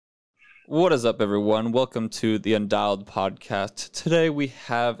What is up, everyone? Welcome to the Undialed podcast. Today we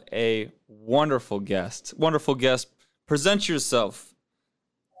have a wonderful guest. Wonderful guest. Present yourself.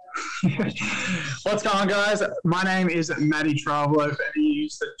 What's going on, guys? My name is Matty Travelo. For any of you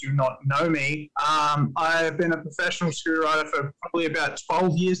that do not know me, I've been a professional scooter rider for probably about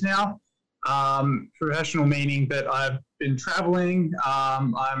 12 years now. Professional meaning that I've been traveling.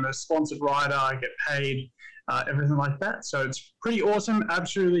 I'm a sponsored rider. I get paid. Everything like that. So it's pretty awesome.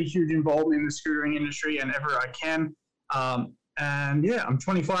 Absolutely huge involvement in the scootering industry and ever I can. And yeah, I'm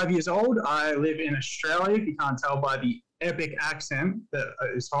 25 years old. I live in Australia, if you can't tell by the epic accent that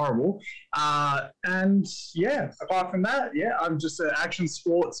is horrible. And yeah, apart from that, yeah, I'm just an action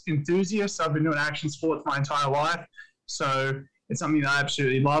sports enthusiast. I've been doing action sports my entire life. So it's something that I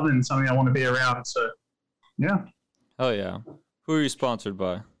absolutely love and something I want to be around. So yeah. Oh yeah. Who are you sponsored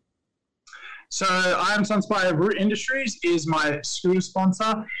by? So I am sponsored by Root Industries, is my scooter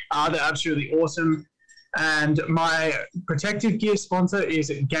sponsor. They're absolutely awesome. And my protective gear sponsor is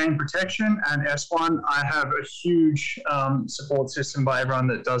Game Protection and S1. I have a huge support system by everyone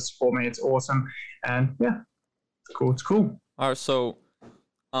that does support me. It's awesome. And yeah, it's cool. It's cool. All right, so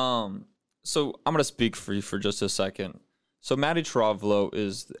I'm going to speak for you for just a second. So Matty Travelo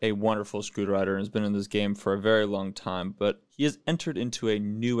is a wonderful scooter rider and has been in this game for a very long time, but he has entered into a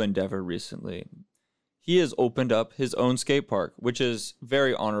new endeavor recently. He has opened up his own skate park, which is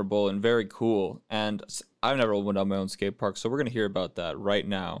very honorable and very cool. And I've never opened up my own skate park, so we're going to hear about that right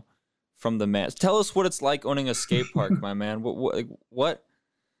now from the man. Tell us what it's like owning a skate park, my man. What?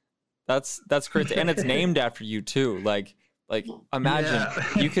 That's crazy. And it's named after you too. Like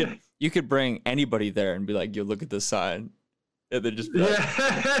imagine you could bring anybody there and be like, "Yo, look at this sign." And then just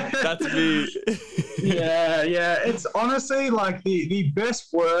that's me. yeah. It's honestly like the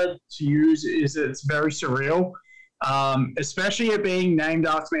best word to use is it's very surreal. Especially it being named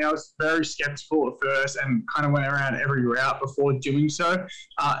after me. I was very skeptical at first and kind of went around every route before doing so.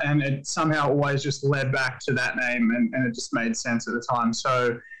 And it somehow always just led back to that name and it just made sense at the time.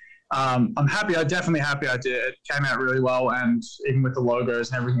 So I'm happy. I'm definitely happy I did. It came out really well. And even with the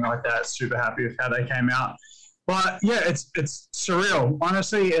logos and everything like that, super happy with how they came out. But yeah, it's surreal.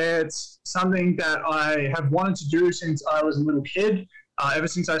 Honestly, it's something that I have wanted to do since I was a little kid. Ever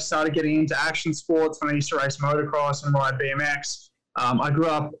since I started getting into action sports, when I used to race motocross and ride BMX. I grew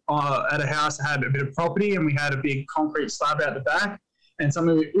up at a house that had a bit of property, and we had a big concrete slab out the back. And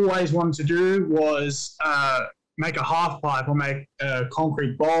something we always wanted to do was make a half pipe or make a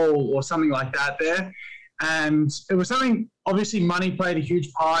concrete bowl or something like that there. And it was something, obviously, money played a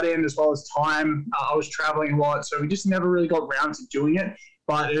huge part in, as well as time. I was traveling a lot, so we just never really got around to doing it.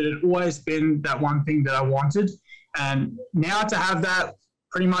 But it had always been that one thing that I wanted. And now to have that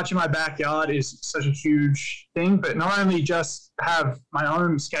pretty much in my backyard is such a huge thing. But not only just have my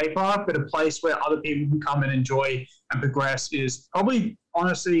own skate park, but a place where other people can come and enjoy and progress is probably,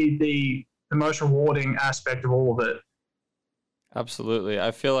 honestly, the most rewarding aspect of all of it. Absolutely. I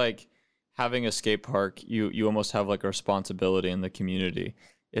feel like having a skate park, you almost have like a responsibility in the community.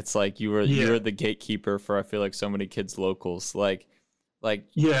 It's like you're the gatekeeper for, I feel like, so many kids locals. Like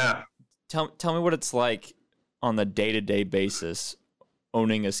yeah. Tell me what it's like on the day-to-day basis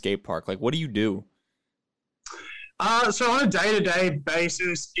owning a skate park. Like, what do you do? So on a day-to-day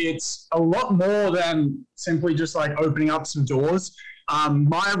basis, it's a lot more than simply just like opening up some doors.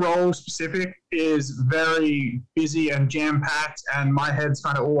 My role specific is very busy and jam-packed, and my head's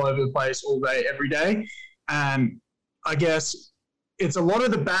kind of all over the place all day, every day. And I guess it's a lot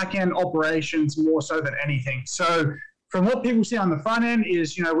of the back-end operations more so than anything. So from what people see on the front end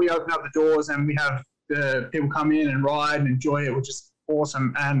is, we open up the doors and we have the people come in and ride and enjoy it, which is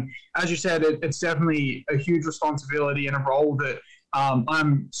awesome. And as you said, it's definitely a huge responsibility and a role that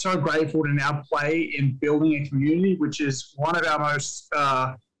I'm so grateful to now play in building a community, which is one of our most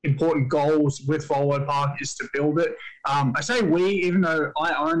important goals with Forward Park, is to build it. I say we, even though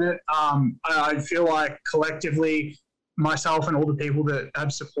I own it. I feel like collectively, myself and all the people that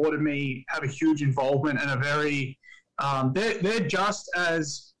have supported me have a huge involvement and a very, they're just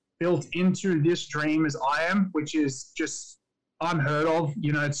as built into this dream as I am, which is just unheard of.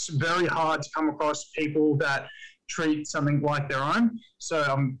 It's very hard to come across people that treat something like their own. So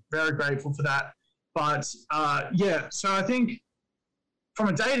I'm very grateful for that. But so I think from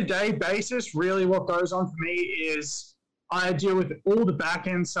a day-to-day basis, really what goes on for me is I deal with all the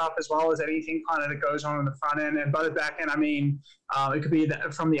back-end stuff as well as anything kind of that goes on the front end. And by the back end, I mean, it could be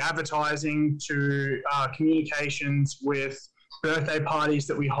from the advertising to communications with birthday parties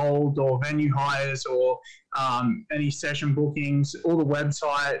that we hold, or venue hires, or any session bookings, all the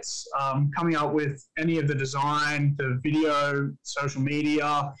websites, coming up with any of the design, the video, social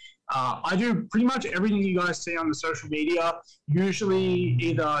media, I do pretty much everything you guys see on the social media. Usually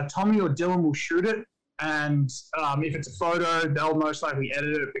either Tommy or Dylan will shoot it. And if it's a photo, they'll most likely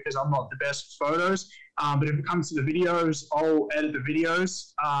edit it because I'm not the best with photos. But if it comes to the videos, I'll edit the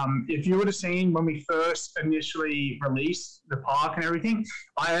videos. If you would have seen when we first initially released the park and everything,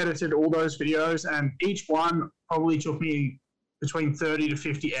 I edited all those videos, and each one probably took me between 30 to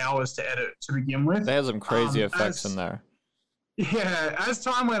 50 hours to edit to begin with. They have some crazy effects in there. Yeah, as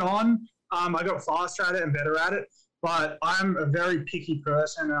time went on, I got faster at it and better at it. But I'm a very picky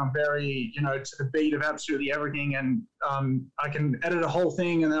person, and I'm very, to the beat of absolutely everything. And I can edit a whole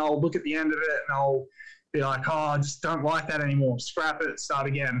thing, and then I'll look at the end of it, and I'll be like, oh, I just don't like that anymore. Scrap it, start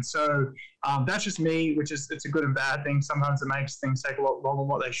again. So that's just me, it's a good and bad thing. Sometimes it makes things take a lot longer than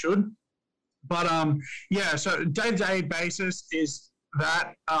what they should. But so day-to-day basis is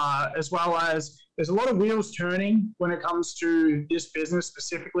that, as well as there's a lot of wheels turning when it comes to this business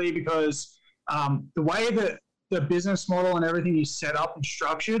specifically, because the way that the business model and everything is set up and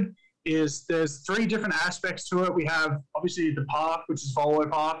structured is there's 3 different aspects to it. We have obviously the park, which is Volo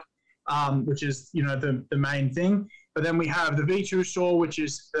Park, which is, the main thing. But then we have the V2 store, which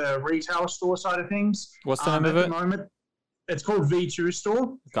is the retail store side of things. What's the name of it? At the moment, it's called V2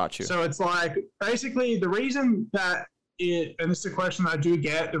 store. Got you. So it's like, basically the reason that and this is a question I do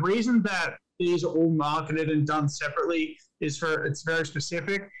get, the reason that these are all marketed and done separately is it's very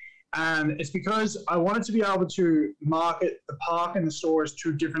specific. And it's because I wanted to be able to market the park and the store as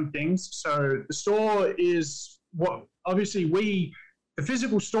 2 different things. So the store is the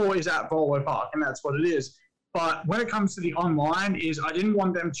physical store is at Volo Park, and that's what it is. But when it comes to the online I didn't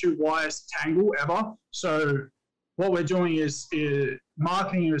want them 2 wires to tangle ever. So what we're doing is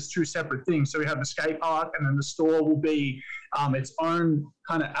marketing as 2 separate things. So we have the skate park, and then the store will be its own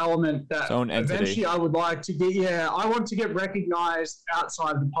kind of element that eventually I would like to get. Yeah, I want to get recognized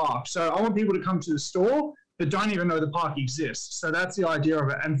outside of the park. So I want people to come to the store that don't even know the park exists. So that's the idea of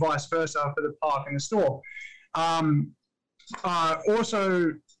it, and vice versa for the park and the store.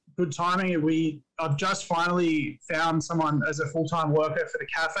 Also, good timing. I've just finally found someone as a full-time worker for the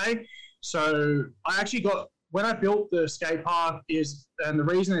cafe. So I actually when I built the skate park and the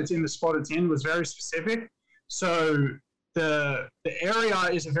reason it's in the spot it's in was very specific. So the area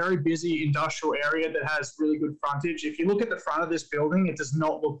is a very busy industrial area that has really good frontage. If you look at the front of this building, it does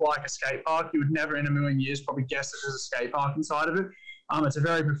not look like a skate park. You would never in a million years probably guess that there's a skate park inside of it. It's a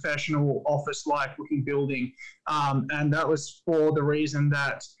very professional office-like looking building. And that was for the reason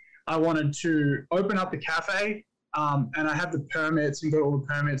that I wanted to open up the cafe. And I have the permits and got all the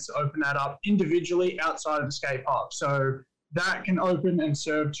permits to open that up individually outside of the skate park. So that can open and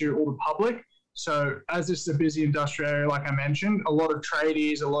serve to all the public. So as this is a busy industrial area, like I mentioned, a lot of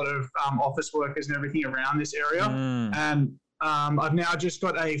tradies, a lot of office workers and everything around this area. And I've now just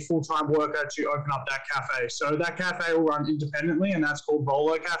got a full-time worker to open up that cafe. So that cafe will run independently, and that's called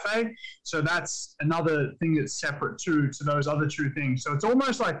Volo Cafe. So that's another thing that's separate to those other 2 things. So it's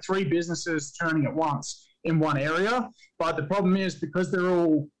almost like 3 businesses turning at once in one area. But the problem is, because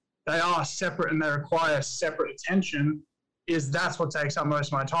they are separate and they require separate attention, that's what takes up most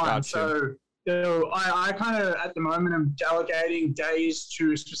of my time. Gotcha. So I kind of, at the moment, am delegating days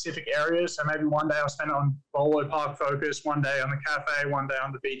to specific areas. So maybe one day I'll spend it on Volo Park focus, one day on the cafe, one day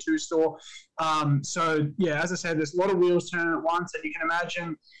on the V2 store. So, yeah, as I said, there's a lot of wheels turning at once. And you can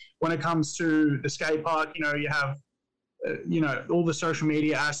imagine when it comes to the skate park, you have, all the social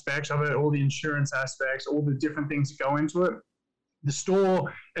media aspects of it, all the insurance aspects, all the different things that go into it. The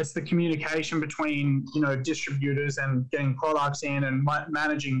store, it's the communication between, distributors and getting products in and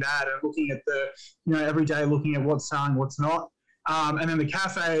managing that and looking at every day looking at what's selling, what's not. And then the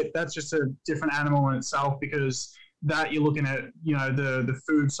cafe, that's just a different animal in itself, because that you're looking at, the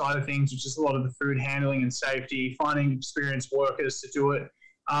food side of things, which is a lot of the food handling and safety, finding experienced workers to do it.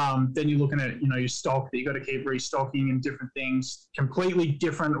 Then you're looking at, your stock that you got to keep restocking and different things. Completely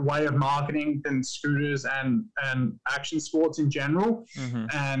different way of marketing than scooters and action sports in general. Mm-hmm.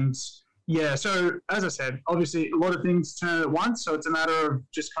 And yeah, so as I said, obviously a lot of things turn at once. So it's a matter of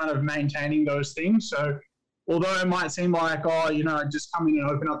just kind of maintaining those things. So although it might seem like, just come in and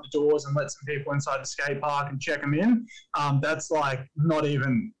open up the doors and let some people inside the skate park and check them in, that's like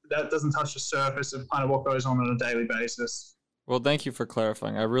that doesn't touch the surface of kind of what goes on a daily basis. Well, thank you for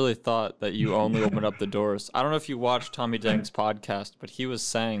clarifying. I really thought that you only opened up the doors. I don't know if you watched Tommy Dang's podcast, but he was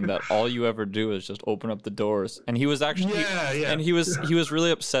saying that all you ever do is just open up the doors. And he was actually, and he was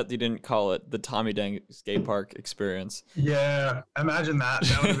really upset that you didn't call it the Tommy Dang skate park experience. Yeah, imagine that.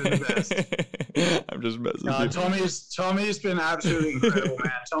 That would have been the best. I'm just messing with you. Tommy's been absolutely incredible,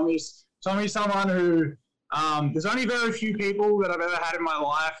 man. Tommy's someone who There's only very few people that I've ever had in my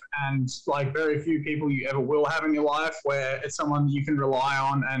life, and like very few people you ever will have in your life where it's someone that you can rely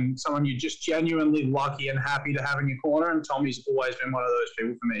on and someone you're just genuinely lucky and happy to have in your corner. And Tommy's always been one of those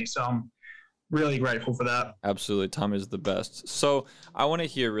people for me. So I'm really grateful for that. Absolutely. Tommy's the best. So I want to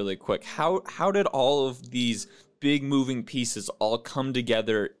hear really quick, how did all of these big moving pieces all come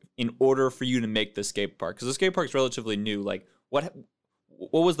together in order for you to make the skate park? Because the skate park's relatively new. Like what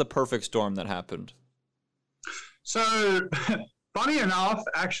was the perfect storm that happened? So, funny enough,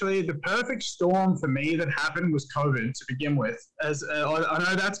 actually, the perfect storm for me that happened was COVID to begin with. As I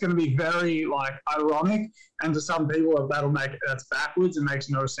know that's going to be very like ironic, and to some people that's backwards and makes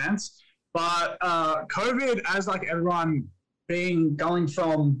no sense. But COVID, as like everyone going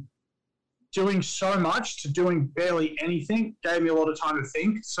from doing so much to doing barely anything, gave me a lot of time to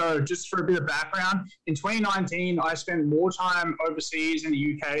think. So just for a bit of background, in 2019, I spent more time overseas in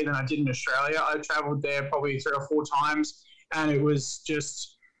the UK than I did in Australia. I traveled there probably 3 or 4 times, and it was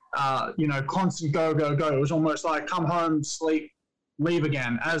just, constant go, go, go. It was almost like come home, sleep, leave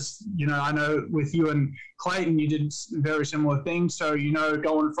again. As, I know with you and Clayton, you did very similar things. So,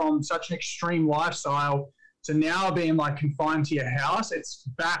 going from such an extreme lifestyle to now being like confined to your house, it's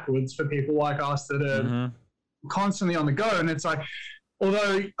backwards for people like us that are constantly on the go. And it's like,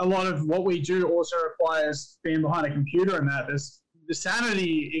 although a lot of what we do also requires being behind a computer and that, the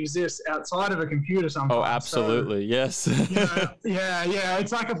sanity exists outside of a computer sometimes. Oh, absolutely. So, yes. Yeah.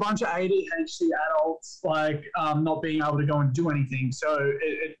 It's like a bunch of ADHD adults, like not being able to go and do anything. So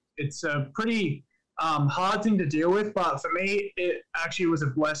it's a pretty hard thing to deal with. But for me, it actually was a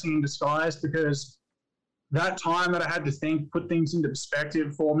blessing in disguise, because that time that I had to think, put things into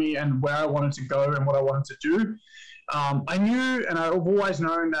perspective for me and where I wanted to go and what I wanted to do. I knew, and I've always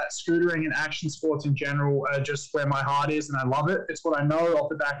known, that scootering and action sports in general are just where my heart is, and I love it. It's what I know off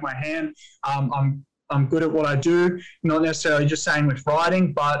the back of my hand. I'm good at what I do, not necessarily just saying with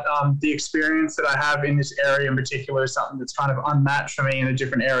riding, but the experience that I have in this area in particular is something that's kind of unmatched for me in a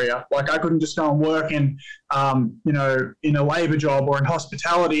different area. Like I couldn't just go and work in a labor job or in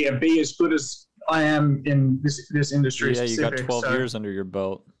hospitality and be as good as I am in this industry. Yeah, you got 12 years under your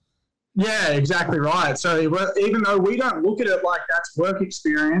belt. Yeah, exactly right. So even though we don't look at it like that's work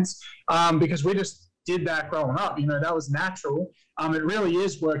experience, because we just did that growing up, that was natural. It really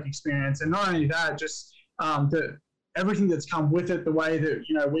is work experience. And not only that, just everything that's come with it, the way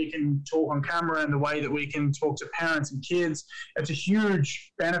that, we can talk on camera and the way that we can talk to parents and kids, it's a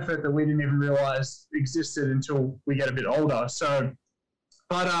huge benefit that we didn't even realize existed until we get a bit older. So,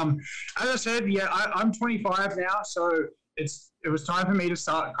 but as I said, I'm 25 now, so it was time for me to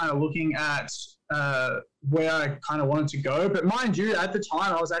start kind of looking at where I kind of wanted to go. But mind you, at the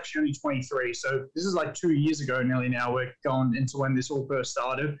time, I was actually only 23. So this is like 2 years ago nearly now. We're going into when this all first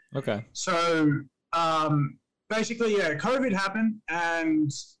started. Okay. So basically, COVID happened,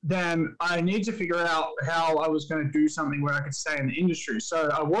 and then I needed to figure out how I was going to do something where I could stay in the industry. So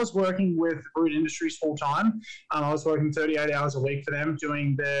I was working with Root Industries full time. I was working 38 hours a week for them,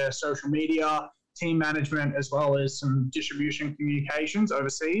 doing their social media, team management, as well as some distribution communications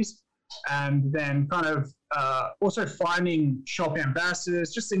overseas. And then kind of also finding shop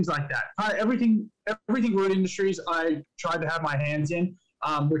ambassadors, just things like that. Kind of everything Root Industries I tried to have my hands in,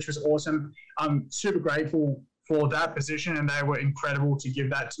 which was awesome. I'm super grateful for that position, and they were incredible to give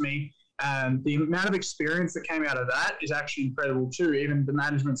that to me. And the amount of experience that came out of that is actually incredible too, even the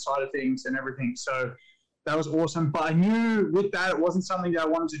management side of things and everything. So that was awesome. But I knew with that, it wasn't something that I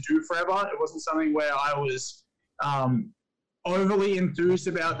wanted to do forever. It wasn't something where I was overly enthused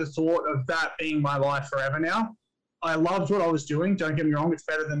about the thought of that being my life forever now. I loved what I was doing. Don't get me wrong. It's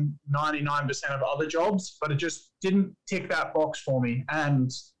better than 99% of other jobs, but it just didn't tick that box for me.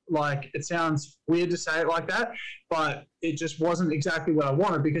 And like, it sounds weird to say it like that, but it just wasn't exactly what I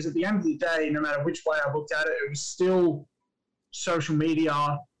wanted, because at the end of the day, no matter which way I looked at it, it was still social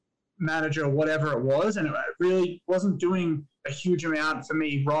media manager, whatever it was. And it really wasn't doing a huge amount for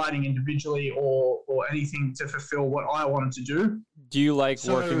me riding individually or anything to fulfill what I wanted to do. Do you like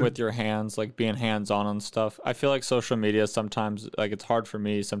working with your hands, like being hands-on on stuff? I feel like social media sometimes, like it's hard for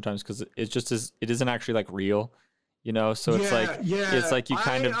me sometimes because it isn't actually like real, So it's like you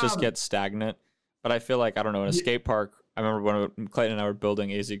kind of just get stagnant. But I feel like, I don't know, in a skate park, I remember when Clayton and I were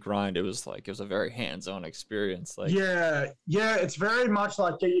building AZ Grind, it was a very hands-on experience. It's very much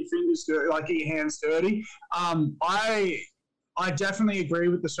like get your fingers dirty, like get your hands dirty. I definitely agree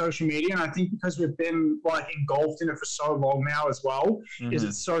with the social media, and I think because we've been engulfed in it for so long now as well, is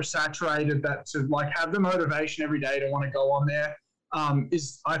it's so saturated that to have the motivation every day to want to go on there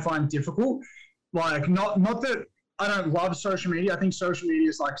is, I find, difficult. Not that I don't love social media. I think social media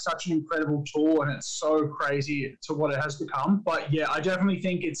is like such an incredible tool, and it's so crazy to what it has become. But yeah, I definitely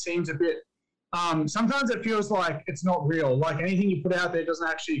think it seems a bit. Sometimes it feels like it's not real. Like anything you put out there doesn't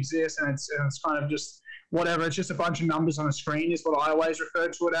actually exist, and it's kind of just whatever. It's just a bunch of numbers on a screen, is what I always refer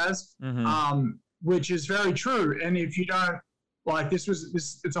to it as, which is very true. And if you don't like this,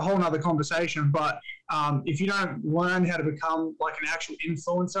 it's a whole nother conversation. But if you don't learn how to become like an actual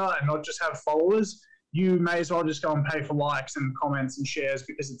influencer and not just have followers, you may as well just go and pay for likes and comments and shares,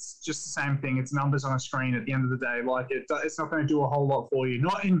 because it's just the same thing. It's numbers on a screen at the end of the day. Like it's not going to do a whole lot for you.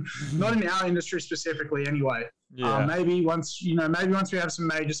 Not in our industry specifically, anyway. Yeah. Maybe once we have some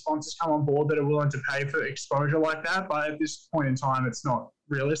major sponsors come on board that are willing to pay for exposure like that. But at this point in time, it's not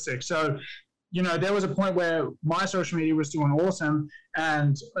realistic. So, there was a point where my social media was doing awesome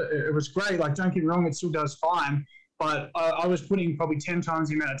and it was great. Like, don't get me wrong, it still does fine. But I was putting probably 10 times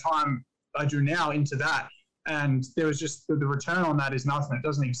the amount of time I do now into that, and there was just the return on that is nothing. It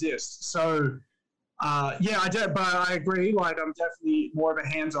doesn't exist. So but I agree. Like, I'm definitely more of a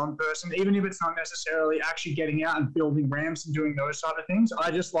hands-on person, even if it's not necessarily actually getting out and building ramps and doing those sort of things.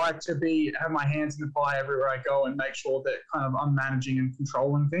 I just like to have my hands in the pie everywhere I go and make sure that kind of I'm managing and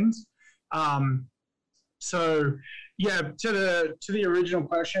controlling things. So yeah, to the original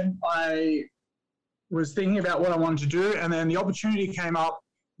question, I was thinking about what I wanted to do, and then the opportunity came up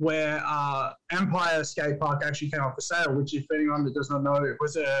where Empire Skate Park actually came up for sale, which, if anyone that does not know, it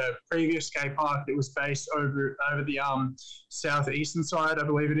was a previous skate park that was based over the southeastern side, I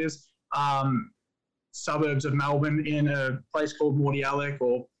believe it is, suburbs of Melbourne, in a place called Mordialloc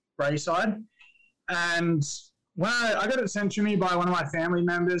or Braeside. And when I got it sent to me by one of my family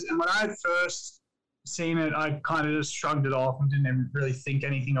members, and when I had first seen it, I kind of just shrugged it off and didn't even really think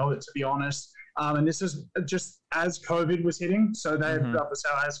anything of it, to be honest. And this is just as COVID was hitting. So they put up a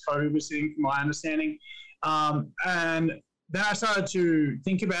sale as COVID was hitting, from my understanding. And then I started to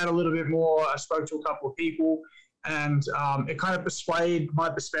think about it a little bit more. I spoke to a couple of people, and it kind of persuaded my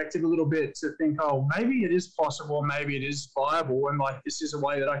perspective a little bit to think, oh, maybe it is possible, maybe it is viable, and like this is a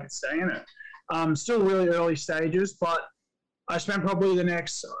way that I could stay in it. Still really early stages, but I spent probably the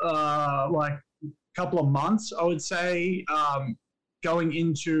next couple of months, I would say, going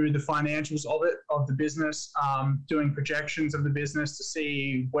into the financials of the business, doing projections of the business to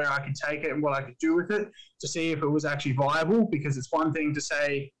see where I could take it and what I could do with it, to see if it was actually viable. Because it's one thing to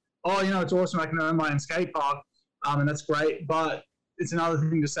say, oh, it's awesome, I can own my own skate park, and that's great. But it's another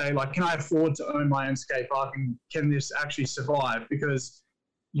thing to say, like, can I afford to own my own skate park, and can this actually survive? Because,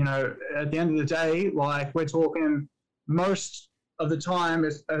 at the end of the day, like, we're talking most of the time,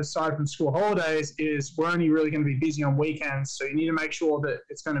 aside from school holidays, is we're only really going to be busy on weekends. So you need to make sure that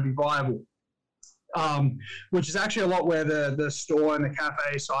it's going to be viable, which is actually a lot where the store and the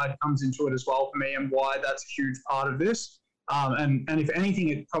cafe side comes into it as well for me, and why that's a huge part of this. And if anything,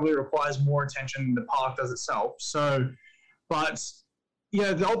 it probably requires more attention than the park does itself. So, but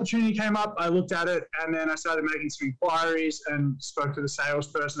yeah, the opportunity came up. I looked at it, and then I started making some inquiries and spoke to the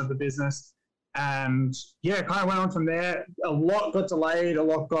salesperson of the business. And yeah, kind of went on from there. A lot got delayed. A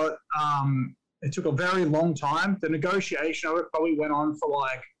lot got, it took a very long time. The negotiation of it probably went on for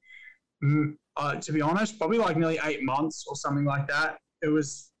to be honest, probably like nearly 8 months or something like that. It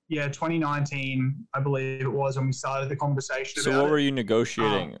was, 2019, I believe it was, when we started the conversation. So what were you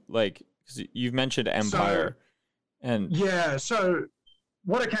negotiating? Like, 'cause you've mentioned Empire. So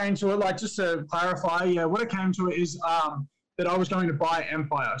what it came to it, like, just to clarify, what it came to it is, that I was going to buy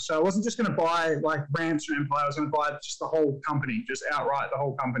Empire. So I wasn't just going to buy like ramps from Empire. I was going to buy just the whole company, just outright the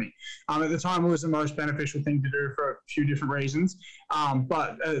whole company. At the time, it was the most beneficial thing to do for a few different reasons.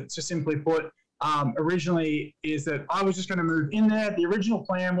 But to simply put, originally is that I was just going to move in there. The original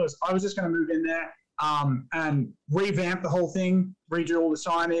plan was I was just going to move in there and revamp the whole thing, redo all the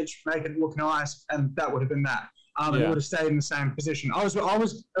signage, make it look nice, and that would have been that. And it would have stayed in the same position. I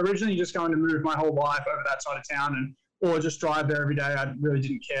was originally just going to move my whole life over that side of town or just drive there every day. I really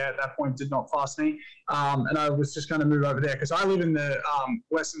didn't care at that point, did not fuss me. And I was just going to move over there because I live in the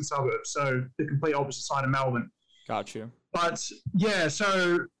western suburbs, so the complete opposite side of Melbourne. Got you. But yeah,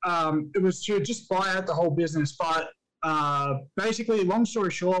 so it was to just buy out the whole business. But basically, long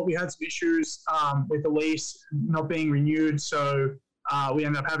story short, we had some issues with the lease not being renewed. So we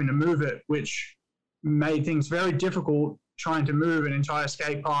ended up having to move it, which made things very difficult trying to move an entire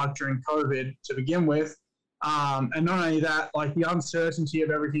skate park during COVID to begin with. And not only that, like the uncertainty of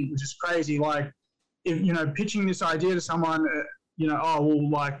everything was just crazy. Like, if, pitching this idea to someone, I'm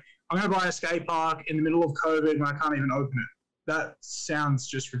going to buy a skate park in the middle of COVID and I can't even open it. That sounds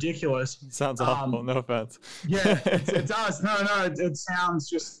just ridiculous. It sounds awful. No offense. Yeah, it does. No, it sounds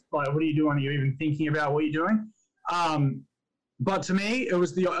just like, what are you doing? Are you even thinking about what you're doing? But to me, it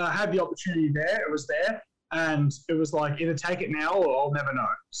was I had the opportunity there. It was there, and it was like either take it now or I'll never know.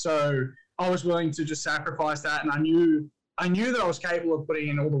 So I was willing to just sacrifice that, and I knew that I was capable of putting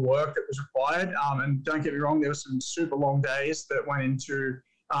in all the work that was required. And don't get me wrong, there were some super long days that went into,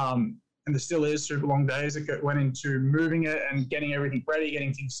 and there still is super long days that went into moving it and getting everything ready,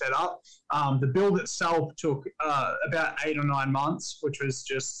 getting things set up. The build itself took about 8 or 9 months, which was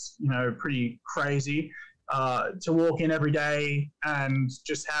just, pretty crazy. To walk in every day and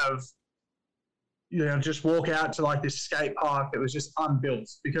just have, just walk out to like this skate park that was just unbuilt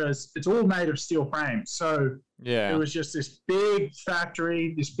because it's all made of steel frames. So it was just this big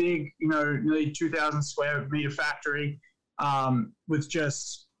factory, this big, nearly 2,000 square meter factory with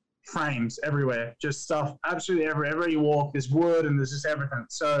just frames everywhere, just stuff absolutely everywhere. Everywhere you walk, there's wood and there's just everything.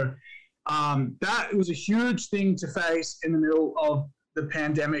 So that was a huge thing to face in the middle of the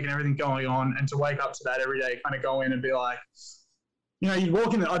pandemic and everything going on, and to wake up to that every day, kind of go in and be like, I'd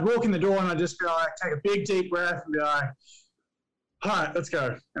walk in the door and I'd just be like, take a big deep breath and be like, all right, let's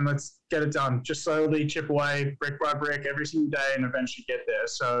go and let's get it done. Just slowly chip away, brick by brick, every single day, and eventually get there.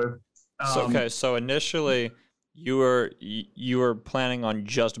 So initially you were planning on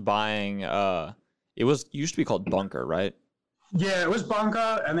just buying. It used to be called Bunker, right? Yeah, it was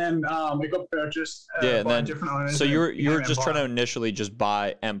Bunker, and then it got purchased by different owners. So you were just trying to initially just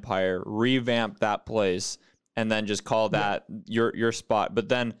buy Empire, revamp that place, and then just call that your spot. But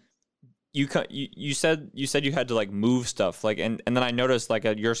then you said you had to like move stuff, like and then I noticed like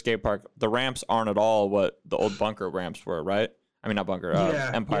at your skate park the ramps aren't at all what the old Bunker ramps were, right? I mean, not Bunker,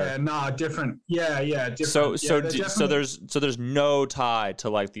 Empire. Yeah, different. Yeah, different. So there's no tie to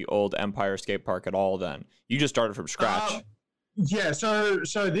like the old Empire skate park at all. Then you just started from scratch. Yeah, so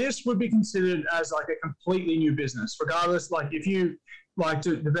this would be considered as like a completely new business, regardless. Like if you like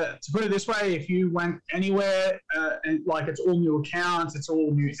to put it this way, if you went anywhere and like it's all new accounts, it's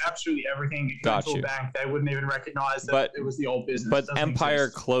all new, absolutely everything. If you went to a bank, they wouldn't even recognize that it was the old business. But Empire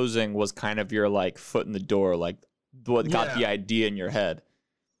closing was kind of your like foot in the door, like what got the idea in your head.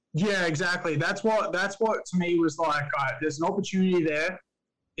 Yeah, exactly. That's what to me was like, all right, there's an opportunity there.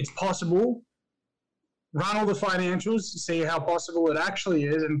 It's possible. Run all the financials, see how possible it actually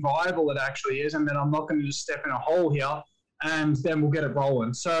is and viable it actually is, and then I'm not going to just step in a hole here, and then we'll get it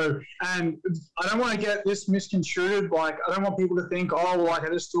rolling. So, and I don't want to get this misconstrued. Like, I don't want people to think, oh, well, like I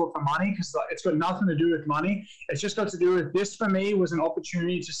just do it for money, because it's got nothing to do with money. It's just got to do with this. For me, was an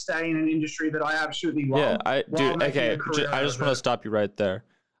opportunity to stay in an industry that I absolutely love. Yeah, I just want to stop you right there.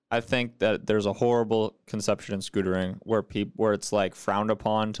 I think that there's a horrible conception in scootering where it's like frowned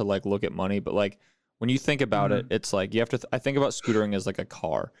upon to like look at money, but like, when you think about it, it's like you have to. I think about scootering as like a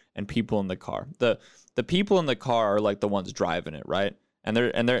car and people in the car. The people in the car are like the ones driving it, right? And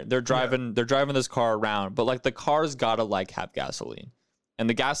they're driving this car around. But like the car's gotta like have gasoline, and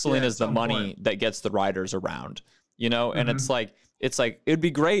the gasoline is the money that gets the riders around, And it's like it'd be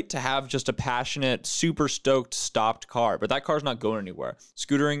great to have just a passionate, super stoked, stopped car, but that car's not going anywhere.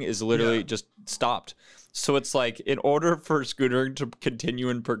 Scootering is literally just stopped. So it's like in order for scootering to continue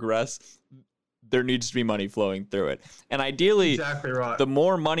and progress, there needs to be money flowing through it. And ideally, exactly right, the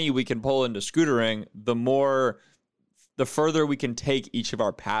more money we can pull into scootering, the further we can take each of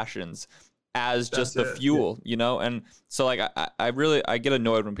our passions as just the fuel, And so like, I get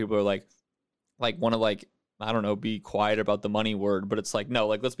annoyed when people are like want to like, I don't know, be quiet about the money word, but it's like, no,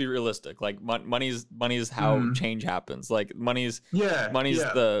 like, let's be realistic. Like money's how change happens. Like money's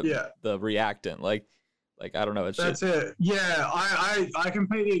the reactant. Like, I don't know. It's that's just, it. Yeah. I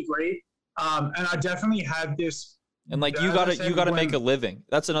completely agree. And I definitely had this, and like you gotta make a living.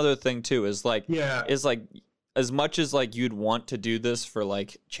 That's another thing too. Is like as much as like you'd want to do this for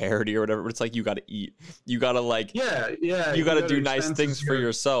like charity or whatever, but it's like you gotta eat. You gotta like you gotta do nice things for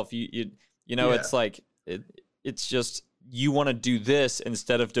yourself. It's like it's just you want to do this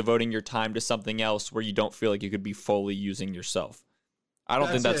instead of devoting your time to something else where you don't feel like you could be fully using yourself. I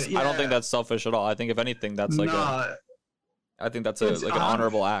don't think that's selfish at all. I think if anything, that's like I think that's an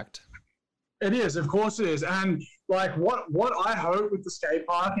honorable act. It is, of course it is. And like what I hope with the skate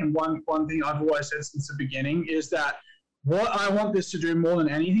park, and one thing I've always said since the beginning, is that what I want this to do more than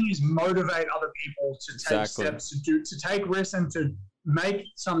anything is motivate other people to take steps, to take risks and to make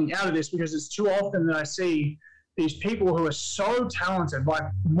something out of this, because it's too often that I see these people who are so talented, like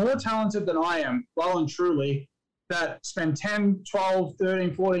more talented than I am, well and truly, that spend 10, 12,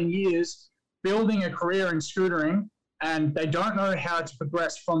 13, 14 years building a career in scootering, and they don't know how to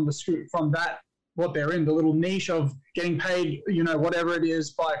progress from that what they're in, the little niche of getting paid, whatever it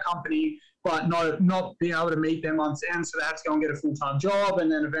is by a company, but not being able to meet their month's end. So they have to go and get a full-time job,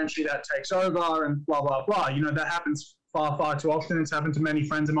 and then eventually that takes over and blah, blah, blah. That happens far, far too often. It's happened to many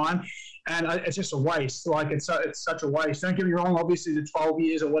friends of mine. And it's just a waste. Like, it's such a waste. Don't get me wrong. Obviously, the 12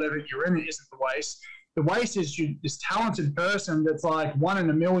 years or whatever you're in isn't the waste. The waste is this talented person that's like one in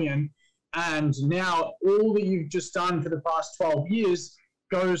a million. And now all that you've just done for the past 12 years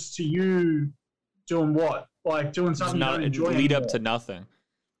goes to you doing what? Like doing something you don't enjoy lead anymore. Up to nothing.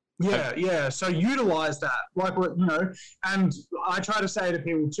 Yeah. So utilize that. Like, what, and I try to say to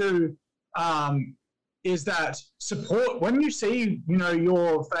people too, is that support when you see,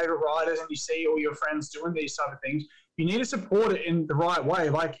 your favorite riders and you see all your friends doing these type of things, you need to support it in the right way.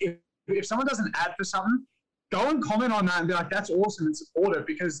 Like, if someone does an ad for something, go and comment on that and be like, that's awesome, and support it,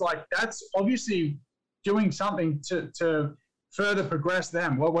 because like that's obviously doing something to further progress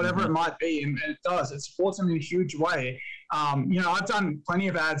them, whatever it might be, and it does. It supports them in a huge way. I've done plenty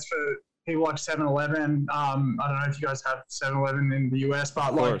of ads for people like 7-Eleven. I don't know if you guys have 7-Eleven in the US,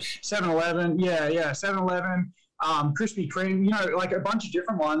 but like 7-Eleven, 7-Eleven, Krispy Kreme, like a bunch of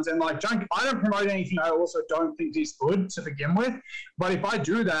different ones. And like, I don't promote anything I also don't think is good to begin with. But if I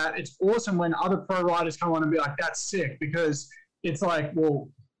do that, it's awesome when other pro riders come on and be like, that's sick, because it's like, well,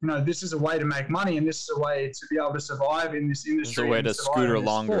 this is a way to make money, and this is a way to be able to survive in this industry. It's a way to scooter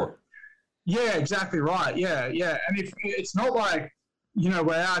longer. Sport. Yeah, exactly right. Yeah. And if it's not like,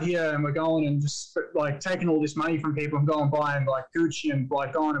 we're out here and we're going and just like taking all this money from people and going and buying like Gucci and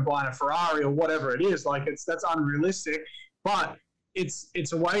like going and buying a Ferrari or whatever it is, like that's unrealistic, but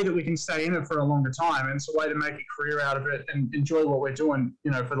it's a way that we can stay in it for a longer time, and it's a way to make a career out of it and enjoy what we're doing,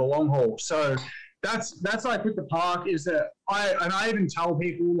 for the long haul. So that's like with the park, is that I even tell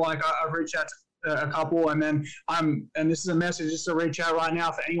people, like I've reached out to a couple, and then and this is a message just to reach out right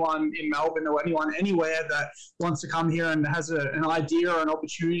now for anyone in Melbourne or anyone anywhere that wants to come here and has an idea or an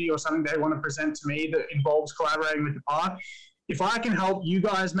opportunity or something they want to present to me that involves collaborating with the park. If I can help you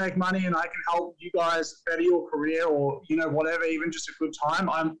guys make money and I can help you guys better your career, or whatever, even just a good time,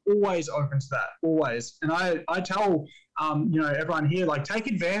 I'm always open to that, always. And I tell everyone here, like, take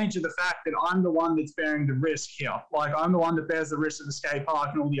advantage of the fact that I'm the one that's bearing the risk here. Like, I'm the one that bears the risk of the skate park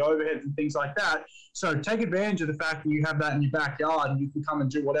and all the overheads and things like that. So take advantage of the fact that you have that in your backyard and you can come and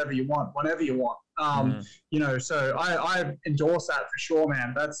do whatever you want, whenever you want. So I endorse that for sure,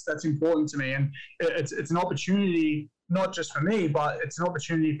 man. That's important to me. And it's an opportunity, not just for me, but it's an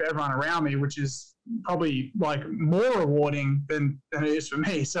opportunity for everyone around me, which is probably like more rewarding than it is for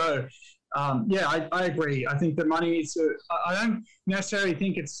me. So I agree. I think that money needs to. I don't necessarily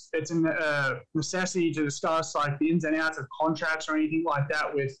think it's a necessity to discuss like the ins and outs of contracts or anything like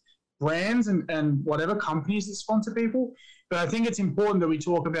that with brands and whatever companies that sponsor people. But I think it's important that we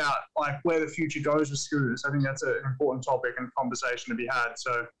talk about like where the future goes with scooters. I think that's an important topic and conversation to be had.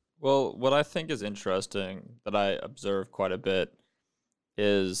 So, well, what I think is interesting that I observe quite a bit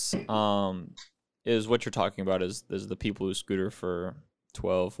is what you're talking about is the people who scooter for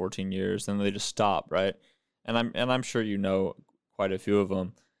 12, 14 years, and they just stop, right? And I'm sure quite a few of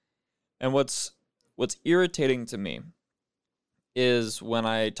them. And what's irritating to me is when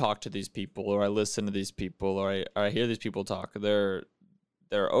I talk to these people, or I listen to these people, or I hear these people talk, they're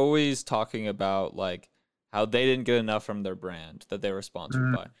always talking about like how they didn't get enough from their brand that they were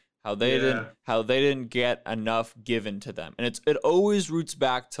sponsored by, how they didn't get enough given to them, and it always roots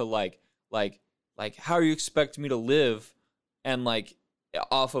back to like how you expect me to live, and like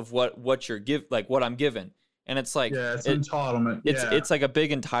off of what what I'm given. And it's like, it's entitlement. It's like a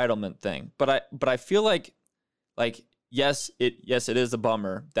big entitlement thing. But I feel like yes, it is a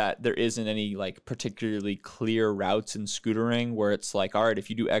bummer that there isn't any like particularly clear routes in scootering where it's like, all right, if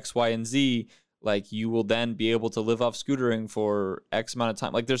you do X, Y, and Z, like you will then be able to live off scootering for X amount of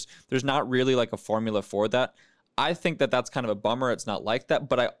time. Like there's not really like a formula for that. I think that's kind of a bummer. It's not like that.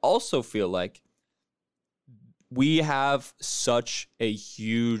 But I also feel like we have such a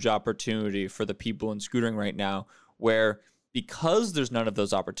huge opportunity for the people in scootering right now, where because there's none of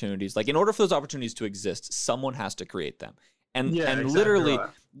those opportunities, like in order for those opportunities to exist, someone has to create them. And exactly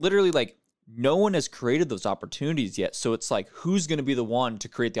literally like no one has created those opportunities yet. So it's like, who's going to be the one to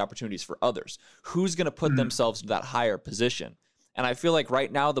create the opportunities for others? Who's going to put themselves in that higher position? And I feel like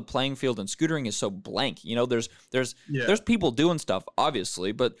right now the playing field in scootering is so blank. There's people doing stuff,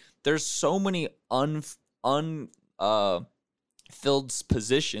 obviously, but there's so many unfilled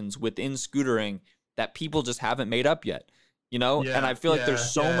positions within scootering that people just haven't made up yet, and I feel like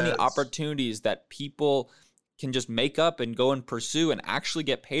there's so many opportunities that people can just make up and go and pursue and actually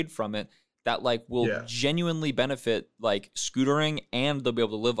get paid from it that like will genuinely benefit like scootering, and they'll be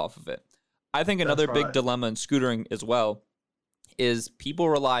able to live off of it. I think another big dilemma in scootering as well is people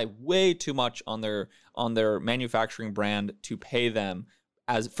rely way too much on their manufacturing brand to pay them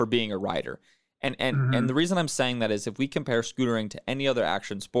as for being a rider. And the reason I'm saying that is if we compare scootering to any other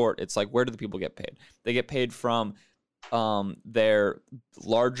action sport, it's like, where do the people get paid? They get paid from their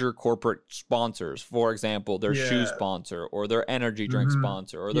larger corporate sponsors, for example, their shoe sponsor or their energy drink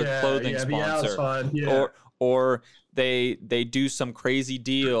sponsor or their clothing sponsor, or they do some crazy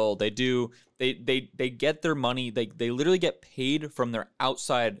deal. They get their money. They literally get paid from their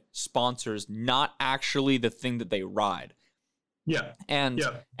outside sponsors, not actually the thing that they ride. And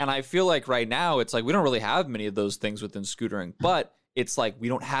I feel like right now it's like we don't really have many of those things within scootering, but it's like we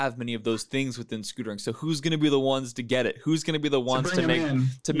don't have many of those things within scootering. So who's going to be the ones to get it? Who's going to be the ones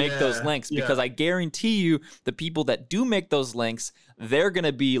to make those links? Because I guarantee you the people that do make those links, they're going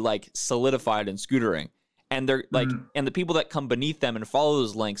to be like solidified in scootering. And they're like, and the people that come beneath them and follow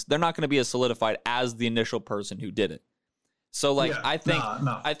those links, they're not going to be as solidified as the initial person who did it. So like, I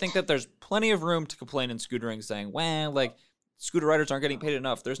think that there's plenty of room to complain in scootering saying, well, like scooter riders aren't getting paid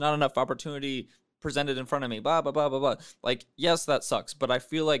enough. There's not enough opportunity presented in front of me, blah, blah, blah, blah, blah. Like, yes, that sucks. But I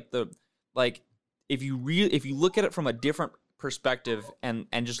feel like if you look at it from a different perspective and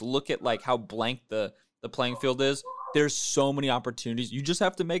just look at like how blank the playing field is, there's so many opportunities. You just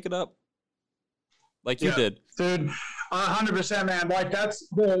have to make it up. Like you did. Dude, 100%, man. Like that's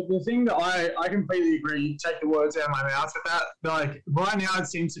the thing that I completely agree. You take the words out of my mouth with that. Like right now it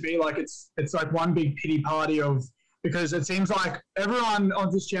seems to be like it's like one big pity party because it seems like everyone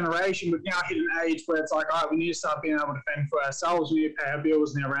of this generation, we've now hit an age where it's like, all right, we need to start being able to fend for ourselves. We need to pay our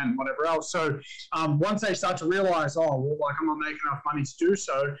bills and our rent and whatever else. So once they start to realize, oh, well, like I'm not making enough money to do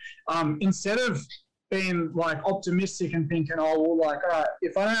so, instead of being like optimistic and thinking, oh, well, like, all right,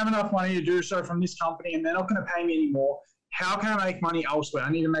 if I don't have enough money to do so from this company and they're not going to pay me anymore, how can I make money elsewhere?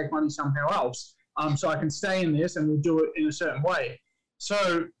 I need to make money somehow else so I can stay in this and we'll do it in a certain way.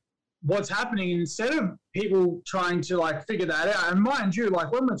 So what's happening, instead of people trying to like figure that out, and mind you,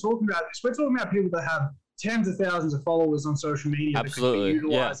 like when we're talking about this, we're talking about people that have tens of thousands of followers on social media. Absolutely. That could be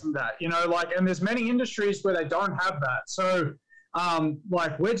utilizing that, you know, like, and there's many industries where they don't have that. So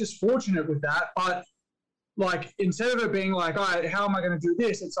like we're just fortunate with that, but like instead of it being like, all right, how am I going to do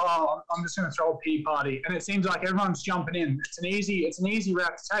this? It's I'm just going to throw a pity party, and it seems like everyone's jumping in. It's an easy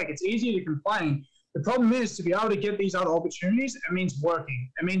route to take. It's easy to complain. The problem is to be able to get these other opportunities. It means working.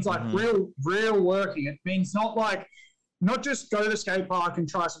 It means like real working. It means not just go to the skate park and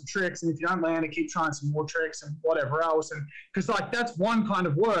try some tricks, and if you don't land it, keep trying some more tricks and whatever else. And because like that's one kind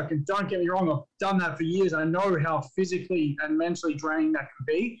of work. And don't get me wrong, I've done that for years. I know how physically and mentally draining that can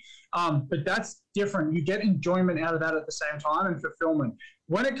be. But that's different. You get enjoyment out of that at the same time and fulfillment.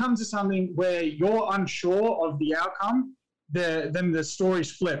 When it comes to something where you're unsure of the outcome, then the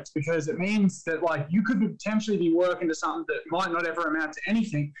story's flipped, because it means that like you could potentially be working to something that might not ever amount to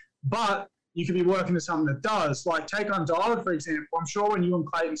anything, but you could be working to something that does. Like take Undialed, for example. I'm sure when you and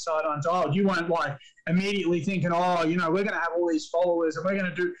Clayton started Undialed, you weren't like immediately thinking, oh, you know, we're going to have all these followers and we're going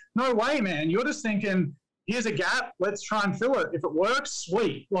to do. No way, man. You're just thinking, here's a gap, let's try and fill it. If it works,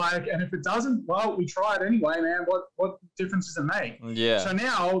 sweet. Like, and if it doesn't, well, we tried anyway, man. What difference does it make? Yeah. So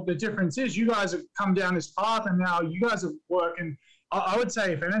now the difference is you guys have come down this path, and now you guys are working. I would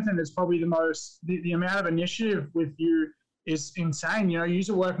say, if anything, it's probably the amount of initiative with you is insane. You know,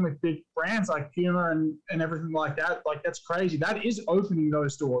 you're working with big brands like Puma and everything like that. Like, that's crazy. That is opening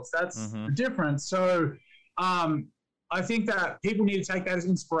those doors. That's the difference. So, I think that people need to take that as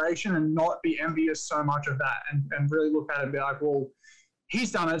inspiration and not be envious so much of that, and really look at it and be like, well, he's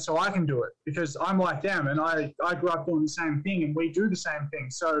done it, so I can do it because I'm like them, and I grew up doing the same thing, and we do the same thing.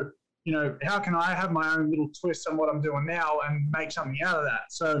 So, you know, how can I have my own little twist on what I'm doing now and make something out of that?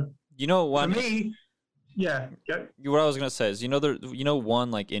 So, you know, for me, yeah. What I was gonna say is,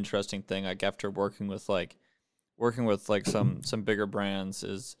 one like interesting thing, like after working with some bigger brands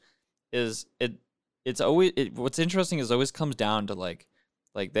is it. It's always what's interesting is it always comes down to like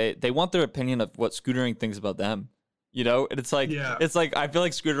they want their opinion of what scootering thinks about them, you know? And it's like I feel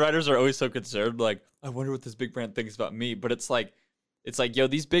like scooter riders are always so concerned, like, I wonder what this big brand thinks about me. But it's like, yo,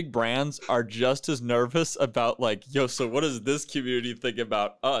 these big brands are just as nervous about like, yo, so what does this community think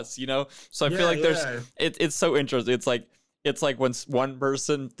about us, you know? So I feel like it's so interesting. It's like when one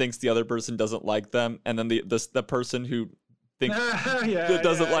person thinks the other person doesn't like them, and then the person who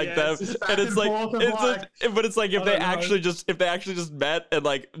doesn't like them, and it's like but it's like if they actually just met and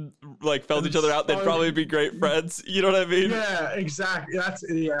like felt each other out, they'd probably be great friends. You know what I mean? Yeah, exactly. That's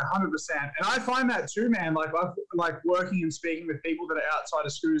 100%. And I find that too, man. Like I've working and speaking with people that are outside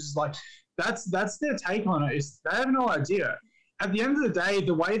of scooters is like that's their take on it. Is they have no idea. at the end of the day,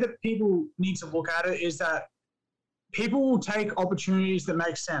 the way that people need to look at it is that people will take opportunities that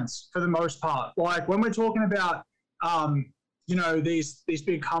make sense for the most part. Like when we're talking about, these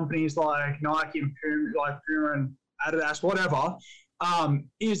big companies like Nike and Puma and Adidas, whatever,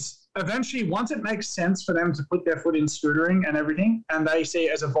 is eventually once it makes sense for them to put their foot in scootering and everything, and they see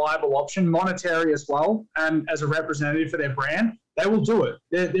it as a viable option, monetary as well, and as a representative for their brand, they will do it.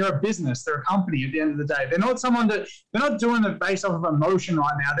 They're a business. They're a company at the end of the day. They're not they're not doing it based off of emotion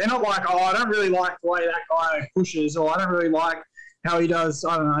right now. They're not like, I don't really like the way that guy pushes, or I don't really like how he does,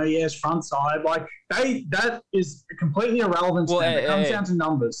 I don't know, he has front side. Like that is completely irrelevant to them. It comes down to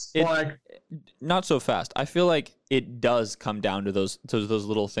numbers. Not so fast. I feel like it does come down to those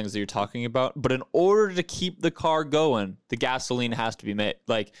little things that you're talking about. But in order to keep the car going, the gasoline has to be made.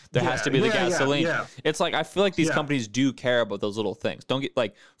 Like there has to be the gasoline. Yeah. It's like I feel like these companies do care about those little things. Don't get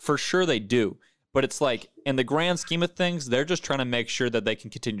like for sure they do. But it's like in the grand scheme of things, they're just trying to make sure that they can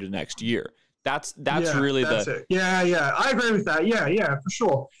continue the next year. That's really it. Yeah. I agree with that. Yeah, for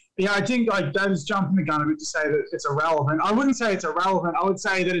sure. Yeah, I think like David's jumping the gun a bit to say that it's irrelevant. I wouldn't say it's irrelevant. I would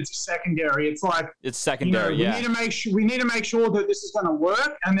say that it's secondary. It's like it's secondary. We need to make sure that this is going to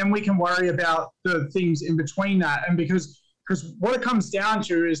work, and then we can worry about the things in between that. And because what it comes down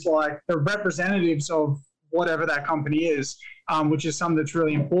to is like the representatives of whatever that company is, which is something that's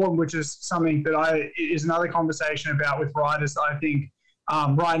really important. Which is something that is another conversation about with riders. I think.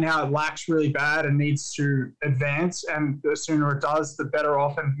 Right now it lacks really bad and needs to advance, and the sooner it does, the better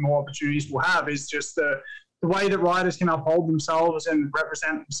off and more opportunities we'll have, is just the way that riders can uphold themselves and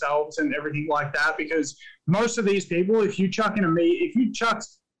represent themselves and everything like that. Because most of these people, if you chuck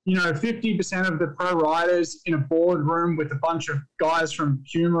 50% of the pro riders in a boardroom with a bunch of guys from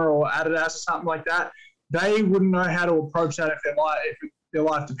Puma or Adidas or something like that, they wouldn't know how to approach that if their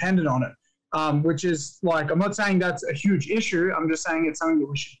life depended on it. Which is like, I'm not saying that's a huge issue. I'm just saying it's something that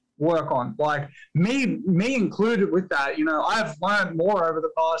we should work on. Like me included with that, I've learned more over the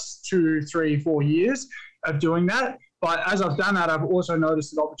past 2, 3, 4 years of doing that. But as I've done that, I've also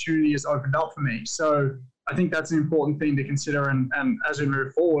noticed that opportunity has opened up for me. So I think that's an important thing to consider. And as we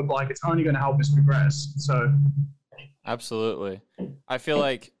move forward, like it's only going to help us progress. So. Absolutely. I feel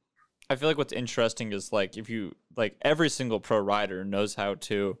like what's interesting is like, if you like every single pro rider knows how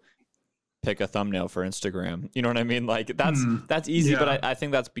to pick a thumbnail for Instagram. You know what I mean? Like that's easy, but I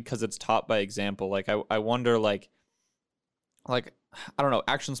think that's because it's taught by example. Like I wonder like I don't know,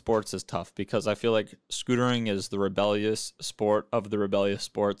 action sports is tough because I feel like scootering is the rebellious sport of the rebellious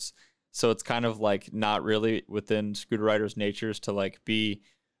sports. So it's kind of like not really within scooter riders' natures to like be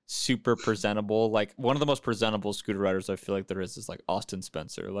super presentable. Like one of the most presentable scooter riders I feel like there is like Austin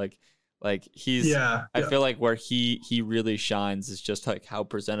Spencer. Like he's, I feel like where he really shines is just like how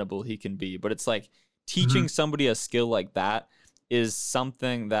presentable he can be. But it's like teaching somebody a skill like that is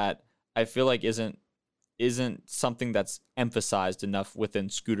something that I feel like isn't something that's emphasized enough within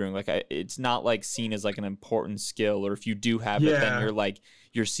scootering. Like it's not like seen as like an important skill, or if you do have it, then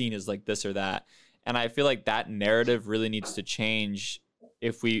you're seen as like this or that. And I feel like that narrative really needs to change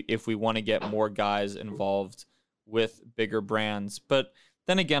if we want to get more guys involved with bigger brands. But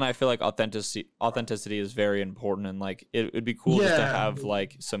then again, I feel like authenticity is very important, and like it would be cool just to have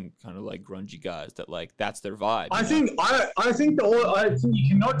like some kind of like grungy guys that like that's their vibe. I think you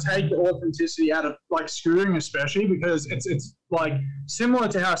cannot take the authenticity out of like scootering, especially because it's like similar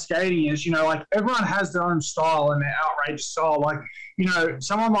to how skating is. Like everyone has their own style and their outrageous style. Like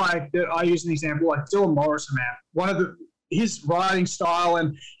someone like I use an example like Dylan Morrison, man. His riding style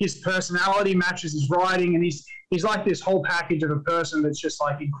and his personality matches his riding, and he's like this whole package of a person that's just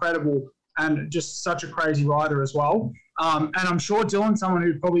like incredible and just such a crazy rider as well. And I'm sure Dylan's someone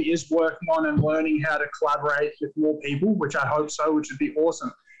who probably is working on and learning how to collaborate with more people, which I hope so, which would be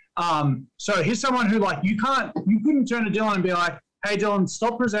awesome. So he's someone who like you couldn't turn to Dylan and be like, hey Dylan,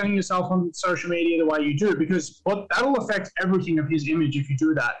 stop presenting yourself on social media the way you do, because that'll affect everything of his image if you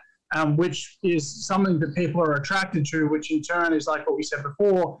do that. Which is something that people are attracted to, which in turn is like what we said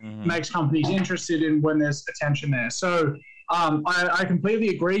before, makes companies interested in when there's attention there. So I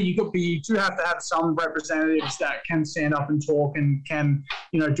completely agree. You do have to have some representatives that can stand up and talk and can,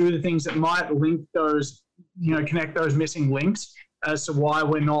 do the things that might link those, connect those missing links as to why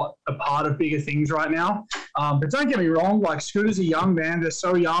we're not a part of bigger things right now. But don't get me wrong, like scooters are young, man. They're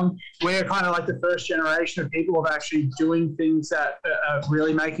so young. We're kind of like the first generation of people of actually doing things that are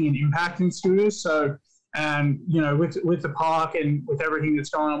really making an impact in scooters. So, and with the park and with everything that's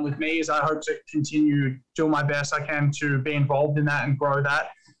going on with me, is I hope to continue doing my best I can to be involved in that and grow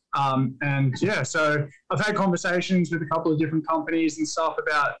that. And yeah, so I've had conversations with a couple of different companies and stuff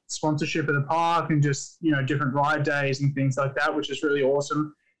about sponsorship of the park and just, different ride days and things like that, which is really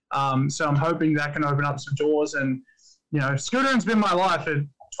awesome. So I'm hoping that can open up some doors. And, scootering's been my life for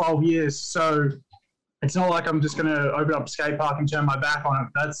 12 years. So it's not like I'm just going to open up a skate park and turn my back on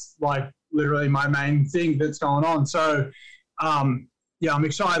it. That's like literally my main thing that's going on. So, yeah, I'm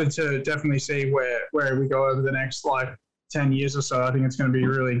excited to definitely see where we go over the next 10 years or so. I think it's going to be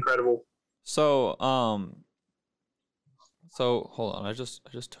really incredible. So hold on, I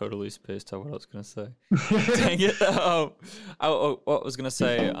just totally spaced out what I was gonna say. Dang it! What I was gonna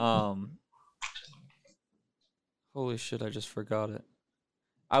say. Holy shit! I just forgot it.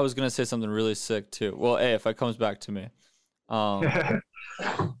 I was gonna say something really sick too. Well, if it comes back to me. But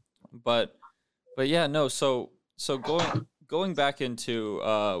yeah, no. So going back into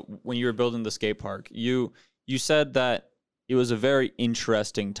when you were building the skate park, you said that it was a very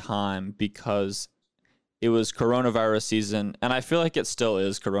interesting time because it was coronavirus season, and I feel like it still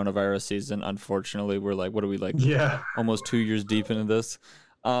is coronavirus season. Unfortunately, we're what are we almost 2 years deep into this.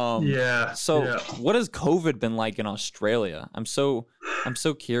 So what has COVID been like in Australia? I'm so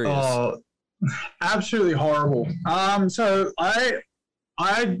curious. Oh, absolutely horrible. So I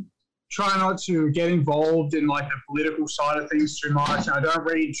try not to get involved in the political side of things too much. I don't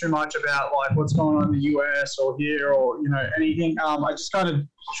read too much about what's going on in the US or here or anything. I just kind of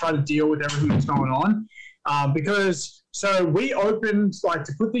try to deal with everything that's going on because we opened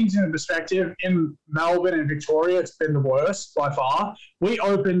to put things into perspective in Melbourne and Victoria. It's been the worst by far. We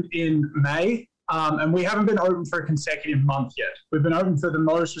opened in May and we haven't been open for a consecutive month yet. We've been open for the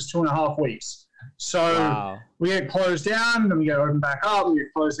most was 2.5 weeks. So we get closed down, then we get open back up, we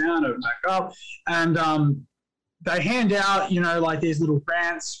get closed down, open back up. And they hand out, these little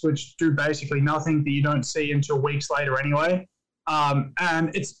grants, which do basically nothing that you don't see until weeks later anyway.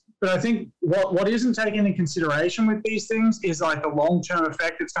 But I think what isn't taken into consideration with these things is the long-term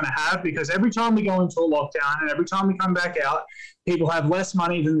effect it's going to have, because every time we go into a lockdown and every time we come back out, people have less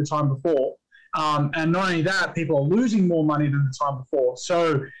money than the time before. And not only that, people are losing more money than the time before.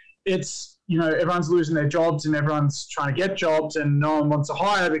 So it's, everyone's losing their jobs and everyone's trying to get jobs and no one wants to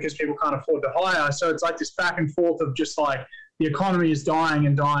hire because people can't afford to hire. So it's this back and forth of just the economy is dying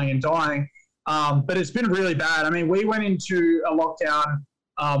and dying and dying. But it's been really bad. I mean, we went into a lockdown.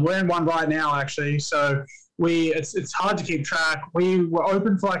 We're in one right now, actually. So it's hard to keep track. We were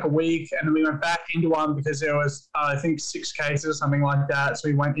open for a week and then we went back into one because there was, I think, 6 cases or something like that. So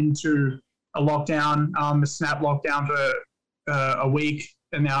we went into a lockdown, a snap lockdown for a week.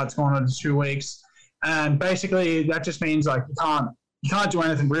 And now it's gone on to 2 weeks. And basically that just means you can't do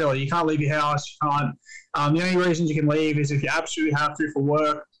anything really. You can't leave your house. You can't. The only reason you can leave is if you absolutely have to for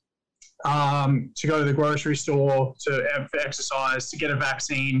work, to go to the grocery store, for exercise, to get a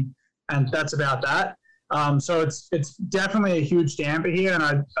vaccine, and that's about that. So it's definitely a huge damper here. And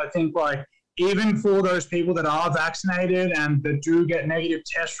I think even for those people that are vaccinated and that do get negative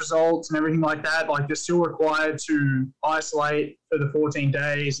test results and everything like that, they're still required to isolate for the 14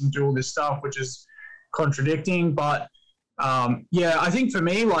 days and do all this stuff, which is contradicting. But I think for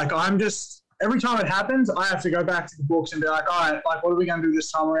me, I'm just, every time it happens, I have to go back to the books and be all right, what are we going to do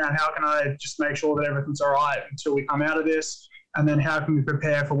this time around? How can I just make sure that everything's all right until we come out of this? And then how can we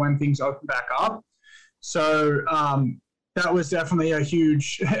prepare for when things open back up? So, that was definitely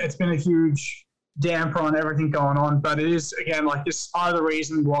it's been a huge damper on everything going on. But it is, again, this is part of the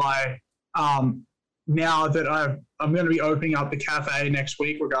reason why now that I'm going to be opening up the cafe next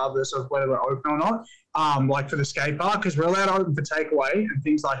week, regardless of whether we're open or not, for the skate park, because we're allowed to open for takeaway and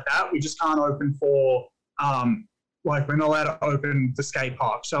things like that. We just can't open for, we're not allowed to open the skate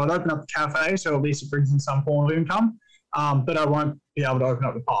park. So I'd open up the cafe, so at least it brings in some form of income. But I won't be able to open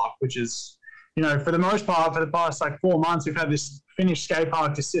up the park, which is, for the most part, for the past 4 months, we've had this finished skate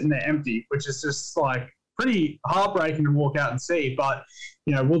park just sitting there empty, which is just pretty heartbreaking to walk out and see. But,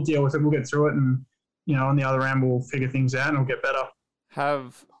 we'll deal with it. We'll get through it. And, on the other end, we'll figure things out and it'll get better.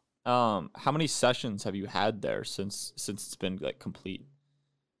 How many sessions have you had there since it's been complete?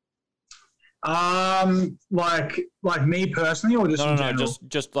 Me personally, or just in general?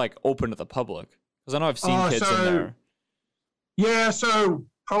 just open to the public, because I know I've seen kids in there. Yeah, so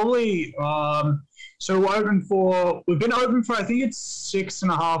probably we've been open for, I think it's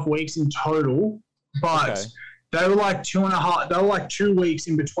 6.5 weeks in total, but they were 2.5, they were 2 weeks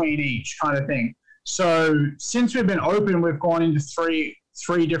in between each kind of thing. So since we've been open, we've gone into three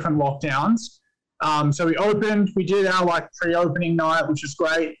different lockdowns. So we opened, we did our pre-opening night, which was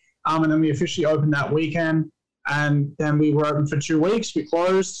great. And then we officially opened that weekend. And then we were open for 2 weeks. We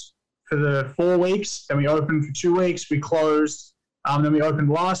closed for the 4 weeks. Then we opened for 2 weeks. We closed. Then we opened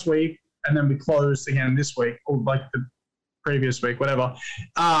last week, and then we closed again this week, or like the previous week, whatever.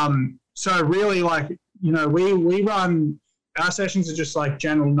 So really, like, you know, we run, our sessions are just like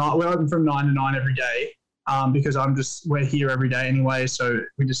general night. We're open from 9 to 9 every day, because we're here every day anyway, so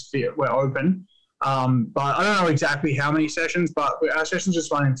we're open. But I don't know exactly how many sessions, but our sessions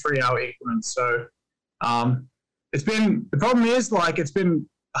just run in 3-hour increments. So the problem is, like, it's been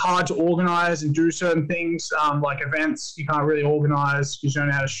hard to organize and do certain things, like events you can't really organize because you don't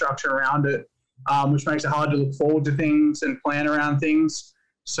know how to structure around it, which makes it hard to look forward to things and plan around things.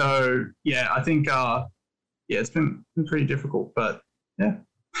 So yeah, I think it's been pretty difficult, but yeah,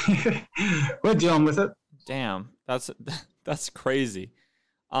 we're dealing with it. Damn, that's crazy.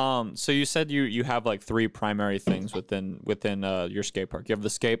 So you said you have like 3 primary things within your skate park. You have the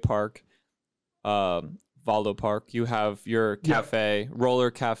skate park, Valdo Park. You have your cafe,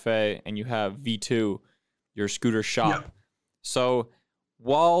 roller cafe, and you have V2, your scooter shop. Yep. So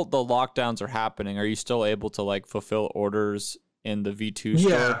while the lockdowns are happening, are you still able to like fulfill orders in the V2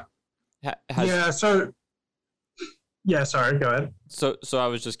 store? Sorry, go ahead. So I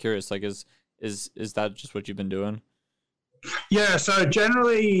was just curious, like, is that just what you've been doing? Yeah, so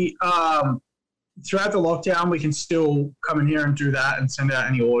generally, throughout the lockdown, we can still come in here and do that and send out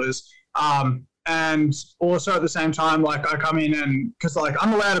any orders. And also at the same time, like, I come in and, because like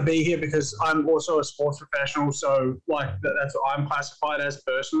I'm allowed to be here because I'm also a sports professional, so like that's what I'm classified as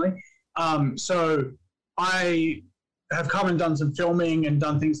personally. So I have come and done some filming and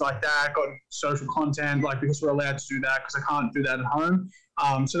done things like that, got social content, like, because we're allowed to do that because I can't do that at home.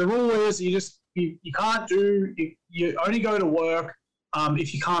 So the rule is you only go to work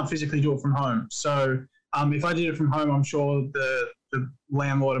if you can't physically do it from home. So if I did it from home, I'm sure the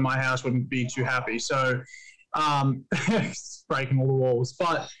landlord of my house wouldn't be too happy. So it's breaking all the walls.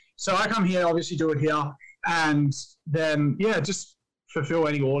 But so I come here, obviously do it here, and then just fulfill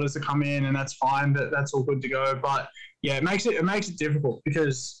any orders that come in, and that's fine. That's all good to go. But yeah, it makes it difficult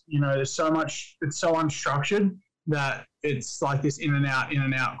because, you know, there's so much. It's so unstructured that it's like this in and out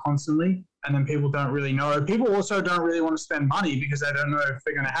constantly. And then people don't really know. People also don't really want to spend money because they don't know if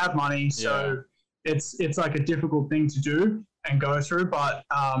they're going to have money. So it's like a difficult thing to do and go through. But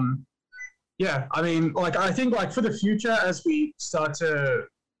I mean, like, I think, like, for the future, as we start to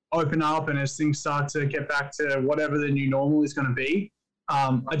open up and as things start to get back to whatever the new normal is going to be,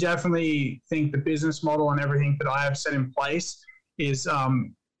 I definitely think the business model and everything that I have set in place is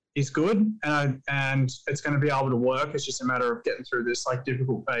good, and it's going to be able to work. It's just a matter of getting through this, like,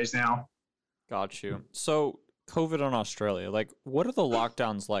 difficult phase now. Got you. So COVID in Australia, like, what are the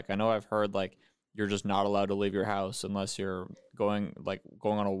lockdowns like? I know I've heard, like, you're just not allowed to leave your house unless you're going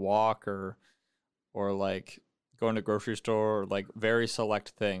on a walk or like going to grocery store, or like very select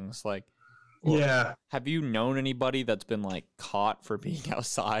things. Like, have you known anybody that's been like caught for being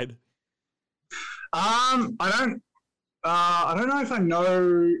outside? I don't know if I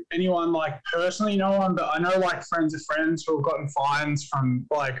know anyone, like, personally, no one, but I know, like, friends of friends who have gotten fines from,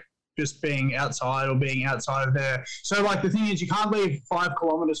 like, just being outside or being outside of there. So, like, the thing is, you can't leave 5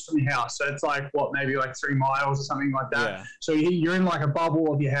 kilometers from your house. So it's like, maybe like 3 miles or something like that. Yeah. So you're in like a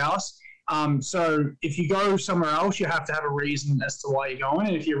bubble of your house. So if you go somewhere else, you have to have a reason as to why you're going.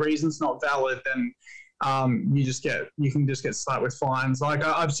 And if your reason's not valid, then you can just get slapped with fines. Like,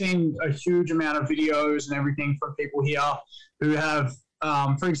 I've seen a huge amount of videos and everything from people here who have,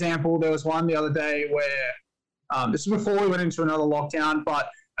 for example, there was one the other day where, this was before we went into another lockdown, but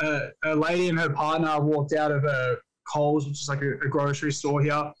a lady and her partner walked out of a Coles, which is like a grocery store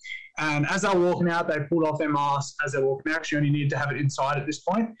here. And as they're walking out, they pulled off their mask as they're walking out. She only needed to have it inside at this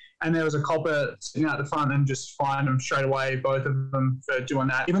point. And there was a copper sitting out the front and just fined them straight away, both of them, for doing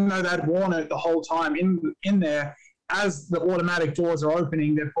that. Even though they'd worn it the whole time in there, as the automatic doors are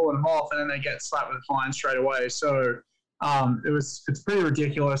opening, they're pulling them off, and then they get slapped with a fine straight away. So it's pretty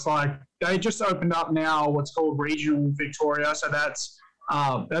ridiculous. Like, they just opened up now what's called regional Victoria. So that's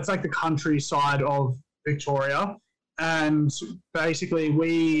like the countryside of Victoria. And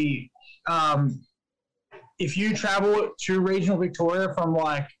basically if you travel to regional Victoria from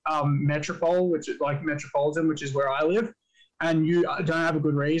like Metropole, which is like Metropolitan, which is where I live, and you don't have a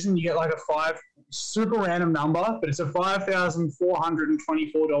good reason, you get like a super random number, but it's a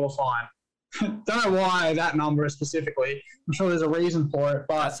 $5,424 fine. Don't know why that number specifically. I'm sure there's a reason for it,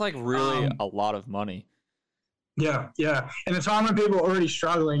 but that's like really a lot of money. Yeah. In a time when people are already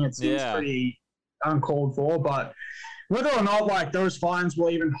struggling, it seems pretty uncalled for. But whether or not like those fines will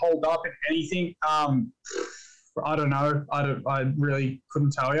even hold up in anything, I don't know. I really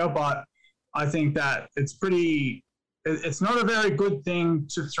couldn't tell you, but I think that it's not a very good thing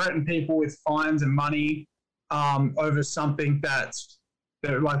to threaten people with fines and money over something that's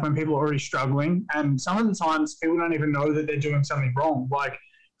like when people are already struggling. And some of the times people don't even know that they're doing something wrong. Like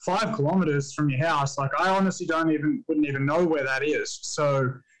 5 kilometers from your house, like I honestly wouldn't even know where that is.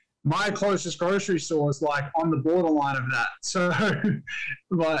 So my closest grocery store is like on the borderline of that. So,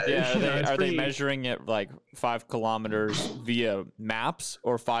 but yeah, are they measuring it like 5 kilometers via maps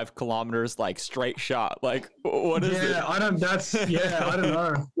or 5 kilometers like straight shot? Like, what is it? I don't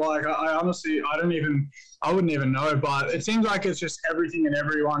know. Like, I honestly, I wouldn't even know. But it seems like it's just everything and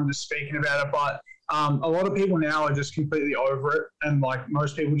everyone just speaking about it. But a lot of people now are just completely over it, and like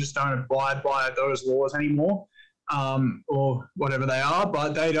most people just don't abide by those laws anymore. Or whatever they are,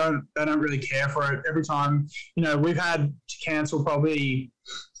 but they don't really care for it. Every time, we've had to cancel probably,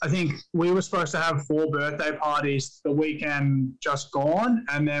 I think we were supposed to have 4 birthday parties the weekend just gone,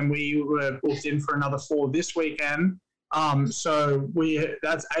 and then we were booked in for another 4 this weekend. So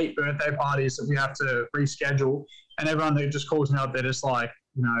that's 8 birthday parties that we have to reschedule, and everyone that just calls me up, they're just like,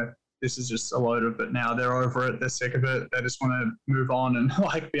 this is just a load of it now. They're over it. They're sick of it. They just want to move on and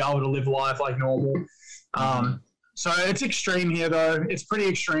like be able to live life like normal. So it's extreme here, though. It's pretty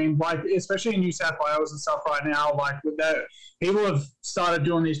extreme, like especially in New South Wales and stuff right now. Like with that, people have started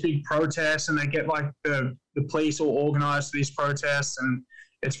doing these big protests, and they get like the police all organised these protests, and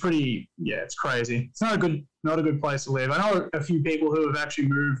it's pretty, it's crazy. It's not a good place to live. I know a few people who have actually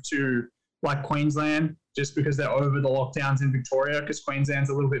moved to like Queensland just because they're over the lockdowns in Victoria, because Queensland's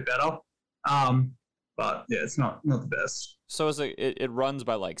a little bit better. But yeah, it's not the best. So is it runs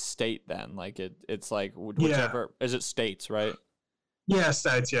by like state then? Like it's like whichever is it states, right? Yeah,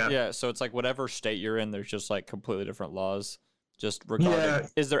 states. Yeah. Yeah. So it's like whatever state you're in, there's just like completely different laws. Just regarding. Yeah.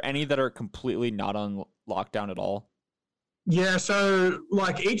 Is there any that are completely not on lockdown at all? Yeah. So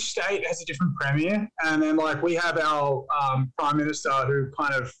like each state has a different premier, and then like we have our prime minister who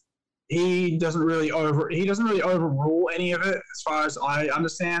he doesn't really overrule any of it as far as I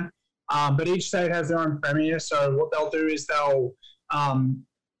understand. But each state has their own premier. So what they'll do is they'll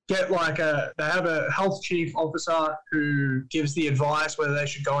get they have a health chief officer who gives the advice whether they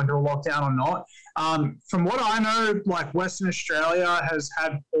should go into a lockdown or not. From what I know, like Western Australia has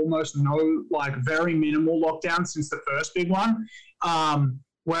had almost no, like very minimal lockdown since the first big one.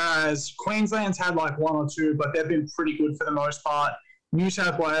 Whereas Queensland's had like 1 or 2, but they've been pretty good for the most part. New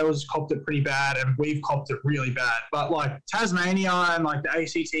South Wales copped it pretty bad, and we've copped it really bad. But like Tasmania and like the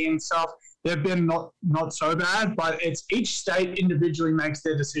ACT and stuff, they've been not so bad. But it's each state individually makes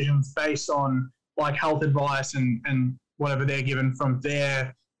their decisions based on like health advice and whatever they're given from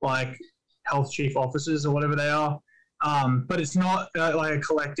their like health chief officers or whatever they are. But it's not like a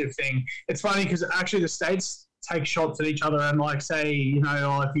collective thing. It's funny because actually the states take shots at each other and like say,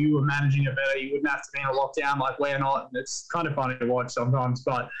 if you were managing it better, you wouldn't have to be in a lockdown. Like we're not. And it's kind of funny to watch sometimes,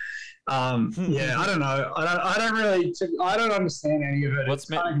 but I don't know. I don't understand any of it. What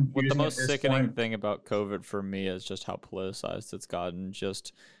the most sickening thing about COVID for me is just how politicized it's gotten.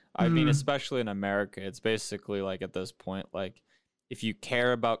 I mean, especially in America, it's basically like at this point, like if you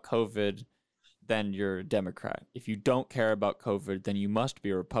care about COVID, then you're a Democrat. If you don't care about COVID, then you must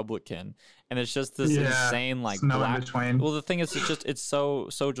be a Republican. And it's just this insane like black. In between. Well, the thing is, it's so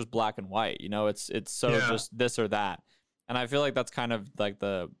just black and white. It's so just this or that. And I feel like that's kind of like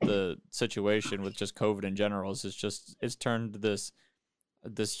the situation with just COVID in general. Is it's turned this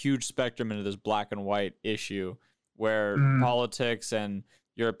huge spectrum into this black and white issue where politics and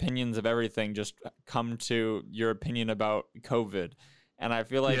your opinions of everything just come to your opinion about COVID. And I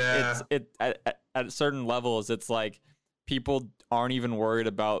feel like at certain levels, it's like people aren't even worried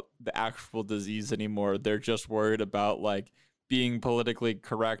about the actual disease anymore. They're just worried about like being politically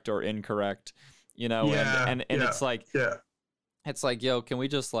correct or incorrect, and it's like, it's like, yo, can we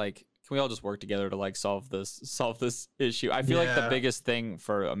all just work together to like solve this issue? I feel like the biggest thing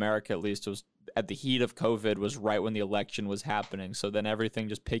for America, at least, was at the heat of COVID was right when the election was happening. So then everything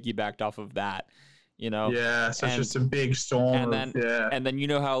just piggybacked off of that. So it's just a big storm. And then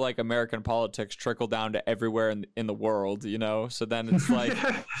how like American politics trickle down to everywhere in the world, so then it's like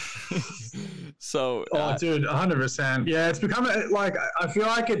dude, 100%. Yeah, it's become like, I feel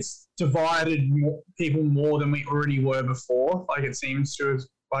like it's divided people more than we already were before. Like it seems to have,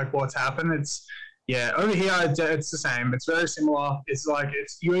 like what's happened. It's over here it's the same. It's very similar. It's like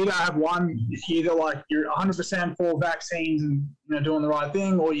you either have you're 100% for vaccines and doing the right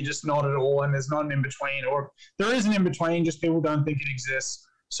thing, or you're just not at all, and there's not an in between, or there is an in between, just people don't think it exists.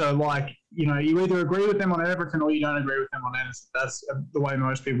 So like you either agree with them on everything or you don't agree with them on anything. That's the way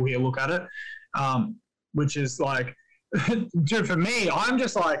most people here look at it, which is like, dude, for me, I'm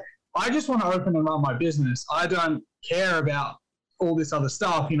just like, I just want to open and run my business. I don't care about all this other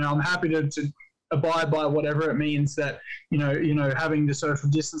stuff. I'm happy to abide by whatever it means that, having the social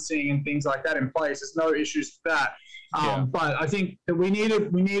distancing and things like that in place. There's no issues with that. But I think that we need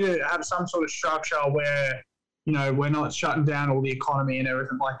to have some sort of structure where, we're not shutting down all the economy and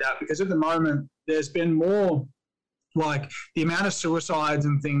everything like that, because at the moment there's been more, like, the amount of suicides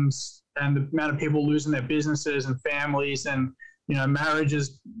and things and the amount of people losing their businesses and families and,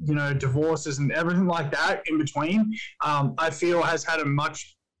 marriages, divorces and everything like that in between, I feel has had a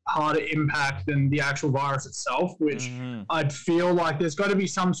much harder impact than the actual virus itself, which I'd feel like there's got to be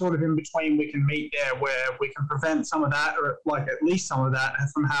some sort of in between we can meet there where we can prevent some of that, or like at least some of that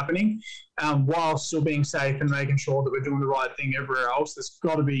from happening, while still being safe and making sure that we're doing the right thing everywhere else. There's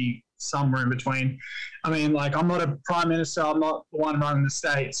got to be somewhere in between. I mean, like, I'm not a prime minister, I'm not the one running the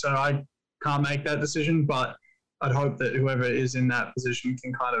state, so I can't make that decision, but I'd hope that whoever is in that position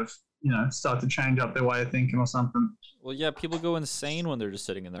can kind of, start to change up their way of thinking or something. Well, yeah, people go insane when they're just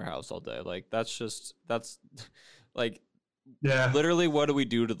sitting in their house all day. Like, that's like, yeah. Literally, what do we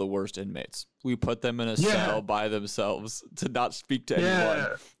do to the worst inmates? We put them in a cell by themselves to not speak to anyone.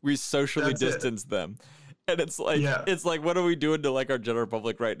 We socially distance them. And it's like, what are we doing to, like, our general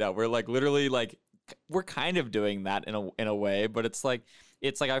public right now? We're, like, literally, like, we're kind of doing that in a way, but it's like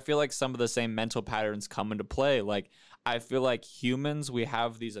I feel like some of the same mental patterns come into play. Like, I feel like humans, we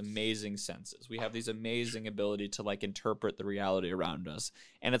have these amazing senses. We have these amazing ability to, like, interpret the reality around us.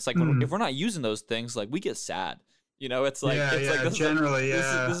 And it's like, if we're not using those things, like, we get sad. It's like, this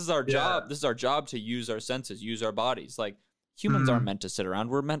is our job. This is our job to use our senses, use our bodies. Like, humans aren't meant to sit around.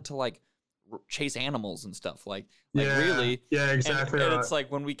 We're meant to, like, chase animals and stuff. Like really. Yeah, exactly. And it's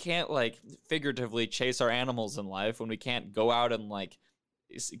like, when we can't, like, figuratively chase our animals in life, when we can't go out and, like,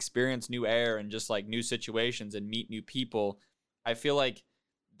 experience new air and just, like, new situations and meet new people, I feel like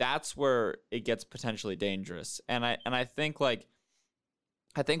that's where it gets potentially dangerous. And I think, like,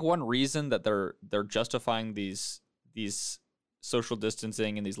 one reason that they're justifying these social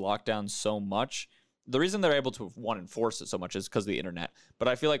distancing and these lockdowns so much, the reason they're able to enforce it so much is because of the internet. But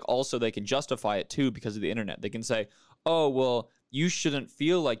I feel like also they can justify it too because of the internet. They can say, oh, well, you shouldn't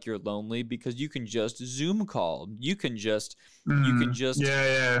feel like you're lonely because you can just Zoom call. You can just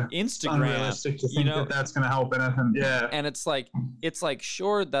Instagram. It's unrealistic to think that that's going to help anything. Yeah. And it's like,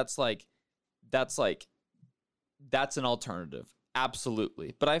 sure, that's an alternative.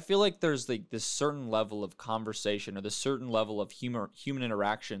 Absolutely. But I feel like there's, like, this certain level of conversation or this certain level of human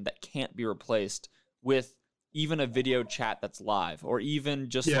interaction that can't be replaced with even a video chat that's live, or even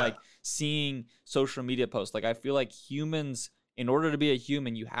just like seeing social media posts. Like, I feel like humans, in order to be a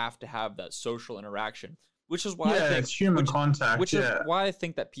human, you have to have that social interaction, which is why I think it's human contact. Which is why I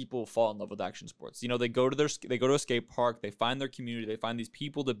think that people fall in love with action sports. They go to a skate park, they find their community, they find these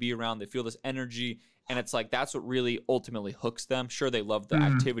people to be around, they feel this energy, and it's like that's what really ultimately hooks them. Sure, they love the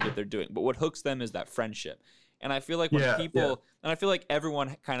activity that they're doing, but what hooks them is that friendship. And I feel like when people, and I feel like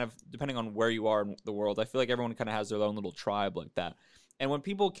everyone kind of, depending on where you are in the world, I feel like everyone kind of has their own little tribe like that. And when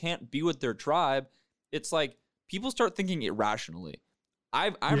people can't be with their tribe, it's like people start thinking irrationally.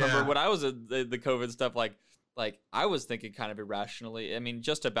 I remember when I was in the COVID stuff, like I was thinking kind of irrationally. I mean,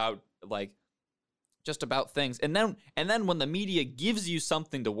 just about things. And then when the media gives you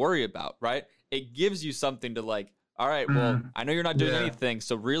something to worry about, right? It gives you something to, like, all right, well, I know you're not doing anything,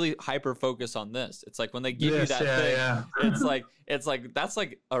 so really hyper focus on this. It's like when they give you that thing, it's like that's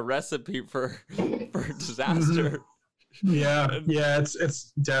like a recipe for disaster.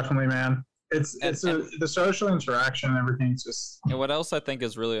 It's definitely, man. It's the social interaction and everything's just. And what else I think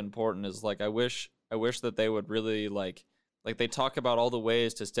is really important is, like, I wish that they would really like they talk about all the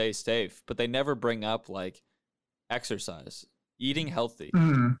ways to stay safe, but they never bring up, like, exercise, eating healthy,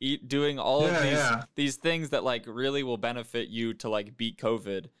 doing all of these things that, like, really will benefit you to, like, beat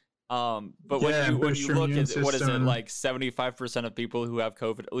COVID. But when you look at what is it, like 75% of people who have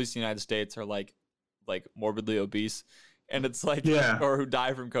COVID, at least in the United States, are like morbidly obese, and it's like, or who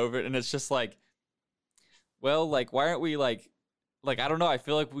die from COVID, and it's just like, well, like, why aren't we like I don't know. I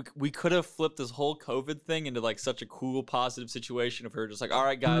feel like we could have flipped this whole COVID thing into, like, such a cool, positive situation of her just like, all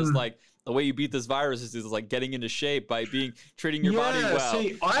right, guys, like, the way you beat this virus is like getting into shape by treating your body well.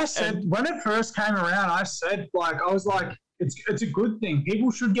 See, I said when it first came around, I was like, it's a good thing. People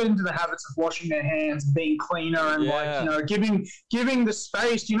should get into the habits of washing their hands, being cleaner, and like, giving the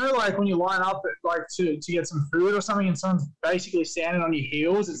space. Like when you line up to get some food or something, and someone's basically standing on your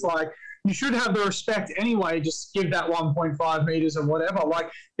heels, it's like, you should have the respect anyway. Just give that 1.5 meters or whatever. Like,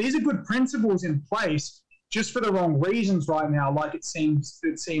 these are good principles in place, just for the wrong reasons right now. Like, it seems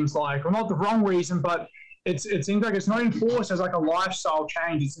like, well, not the wrong reason, but it seems like it's not enforced as, like, a lifestyle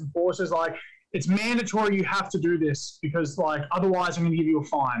change. It's enforced as, like, it's mandatory you have to do this because like otherwise I'm going to give you a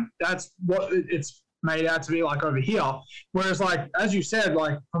fine. That's what it's made out to be like over here. Whereas like, as you said,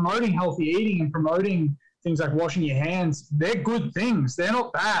 like promoting healthy eating and promoting things like washing your hands, they're good things. They're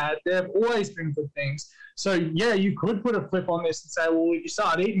not bad. They've always been good things. So yeah, you could put a flip on this and say, well, if you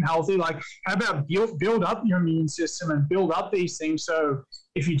start eating healthy, like how about build up your immune system and build up these things so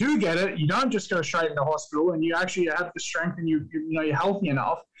if you do get it, you don't just go straight into hospital and you actually have the strength and you know you're healthy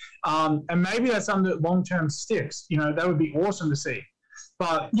enough. And maybe that's something that long term sticks. You know, that would be awesome to see.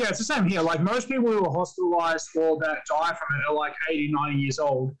 But yeah, it's the same here. Like most people who are hospitalized or that die from it are like 80, 90 years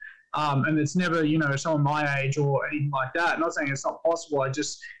old. And it's never, you know, someone my age or anything like that. I'm not saying it's not possible. I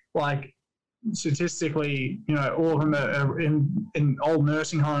just like statistically, you know, all of them are in old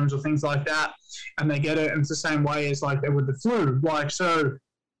nursing homes or things like that, and they get it. And it's the same way as like with the flu. Like, so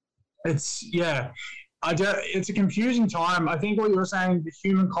it's, yeah, it's a confusing time. I think what you're saying, the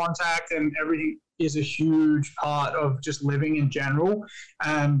human contact and everything is a huge part of just living in general.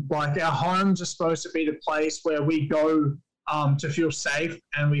 And like our homes are supposed to be the place where we go to feel safe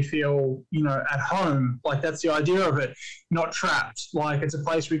and we feel, you know, at home. Like that's the idea of it, not trapped. Like it's a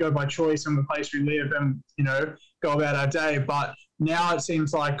place we go by choice and the place we live and, you know, go about our day. But now it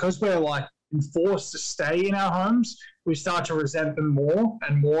seems like because we're like enforced to stay in our homes, we start to resent them more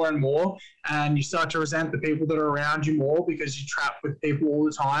and more and more. And you start to resent the people that are around you more because you're trapped with people all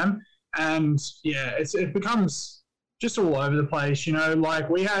the time. And yeah, it becomes just all over the place. You know, like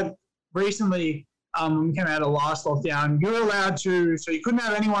we had recently, when we came out of last lockdown, you were allowed to, so you couldn't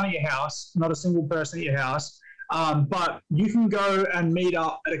have anyone at your house, not a single person at your house, but you can go and meet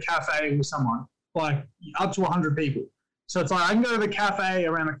up at a cafe with someone, like up to 100 people. So it's like I can go to the cafe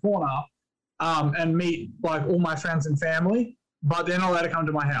around the corner and meet like all my friends and family, but they're not allowed to come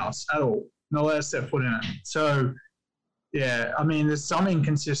to my house at all. Not allowed to step foot in it. So yeah, I mean, there's some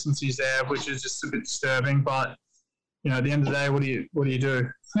inconsistencies there, which is just a bit disturbing, but you know, at the end of the day, what do you do?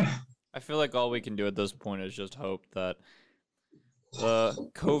 I feel like all we can do at this point is just hope that the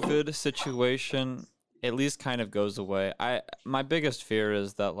COVID situation at least kind of goes away. My biggest fear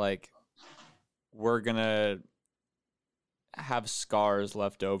is that like we're gonna have scars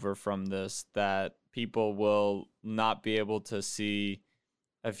left over from this, that people will not be able to see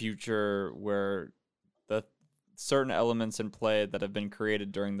a future where the certain elements in play that have been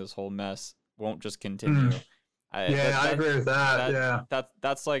created during this whole mess won't just continue. I agree with that.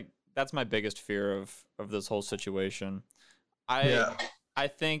 That's my biggest fear of this whole situation. I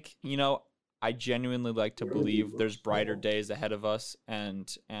think, you know, I genuinely like to believe there's brighter days ahead of us and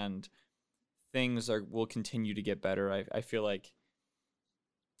things will continue to get better. I feel like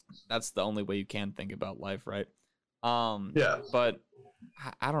that's the only way you can think about life, right? But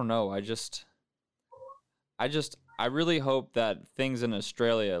I don't know. I really hope that things in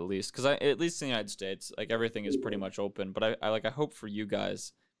Australia, at least, because at least in the United States, like everything is pretty much open. But I hope for you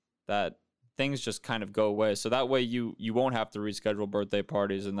guys that things just kind of go away, so that way you won't have to reschedule birthday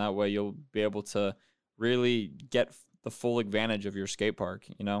parties, and that way you'll be able to really get the full advantage of your skate park.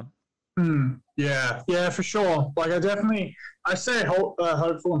 You know. Yeah, for sure. Like I say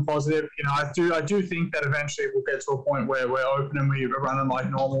hopeful and positive. You know, I do think that eventually we'll get to a point where we're open and we're running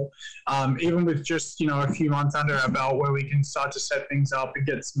like normal. Even with just, you know, a few months under our belt where we can start to set things up and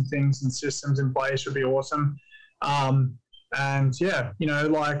get some things and systems in place would be awesome. And yeah, you know,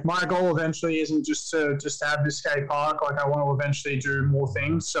 like my goal eventually isn't just to have this skate park. Like I want to eventually do more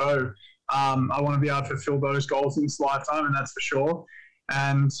things. So I want to be able to fulfill those goals in this lifetime, and that's for sure.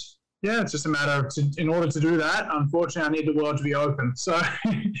 And yeah, it's just a matter of, in order to do that, unfortunately, I need the world to be open. So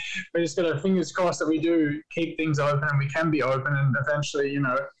we just got to fingers crossed that we do keep things open and we can be open, and eventually, you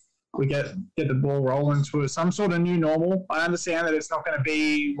know, we get the ball rolling to some sort of new normal. I understand that it's not going to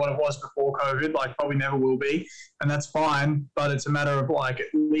be what it was before COVID, like probably never will be, and that's fine. But it's a matter of like at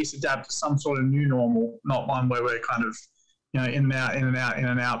least adapt to some sort of new normal, not one where we're kind of, you know, in and out, in and out, in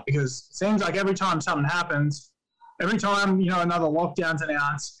and out. Because it seems like every time something happens, every time, you know, another lockdown's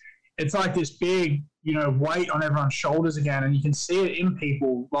announced, it's like this big, you know, weight on everyone's shoulders again, and you can see it in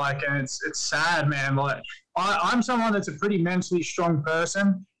people. Like, and it's sad, man. Like, I'm someone that's a pretty mentally strong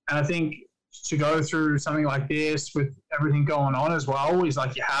person, and I think to go through something like this with everything going on as well is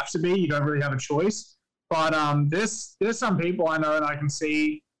like you have to be. You don't really have a choice. But there's some people I know and I can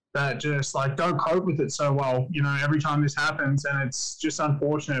see that just like don't cope with it so well. You know, every time this happens, and it's just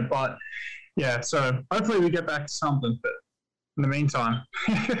unfortunate. But yeah, so hopefully we get back to something. But in the meantime.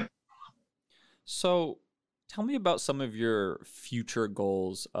 So tell me about some of your future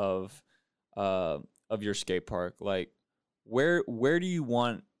goals of your skate park. Like where do you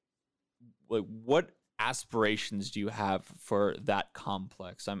want, like what aspirations do you have for that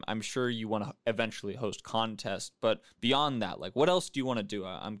complex? I'm sure you want to eventually host contests, but beyond that, like what else do you want to do?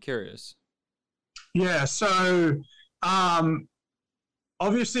 I'm curious. Yeah, so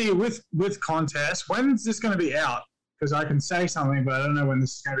obviously with contests, when's this going to be out? Because I can say something, but I don't know when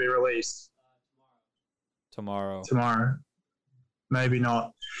this is going to be released. Tomorrow. Maybe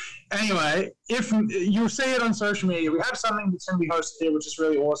not. Anyway, if you'll see it on social media, we have something that's going to be hosted here, which is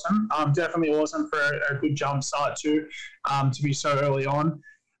really awesome. Definitely awesome for a good jump start too, to be so early on.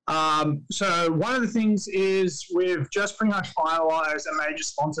 So one of the things is we've just pretty much finalized a major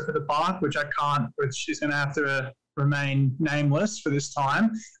sponsor for the park, which is going to have to remain nameless for this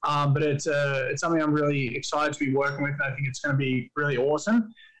time. But it's something I'm really excited to be working with, and I think it's going to be really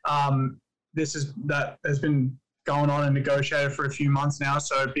awesome. That has been going on and negotiated for a few months now,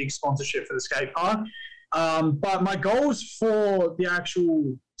 so big sponsorship for the skate park. But my goals for the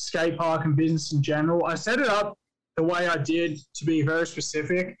actual skate park and business in general, I set it up the way I did to be very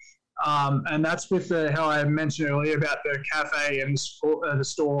specific, and that's with how I mentioned earlier about the cafe and the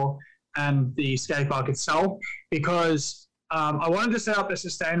store and the skate park itself, because I wanted to set up a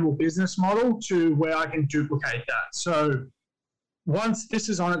sustainable business model to where I can duplicate that. So once this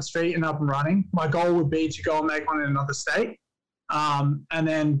is on its feet and up and running, my goal would be to go and make one in another state, and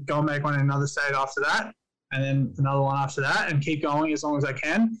then go and make one in another state after that, and then another one after that, and keep going as long as I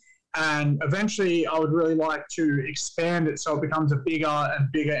can. And eventually I would really like to expand it so it becomes a bigger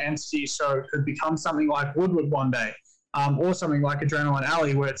and bigger entity, so it could become something like Woodward one day, or something like Adrenaline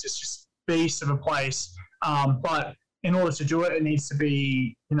Alley, where it's just beast of a place. But in order to do it, it needs to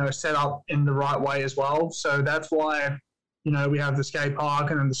be, set up in the right way as well. So that's why we have the skate park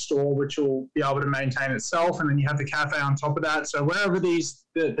and then the store, which will be able to maintain itself. And then you have the cafe on top of that. So wherever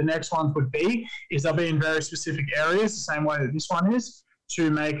the next ones would be, is they'll be in very specific areas, the same way that this one is, to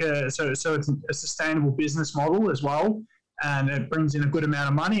make so it's a sustainable business model as well. And it brings in a good amount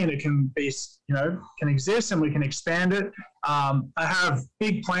of money, and it can be, can exist, and we can expand it. I have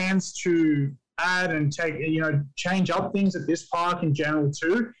big plans to add and change up things at this park in general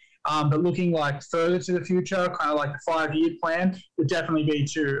too. But looking like further to the future, kind of like the 5-year plan would definitely be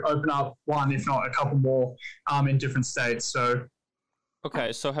to open up one, if not a couple more, in different states. So,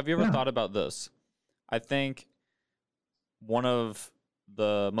 okay. So have you ever thought about this? I think one of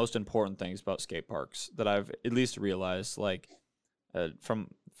the most important things about skate parks that I've at least realized,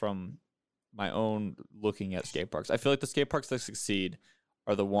 from my own looking at skate parks, I feel like the skate parks that succeed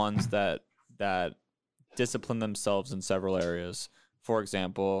are the ones that discipline themselves in several areas. For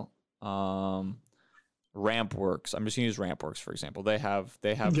example, Rampworks. I'm just gonna use Rampworks for example. They have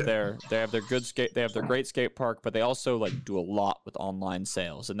their great skate park, but they also do a lot with online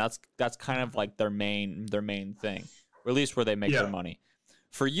sales, and that's kind of like their main thing, or at least where they make their money.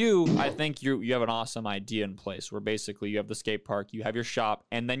 For you, I think you have an awesome idea in place where basically you have the skate park, you have your shop,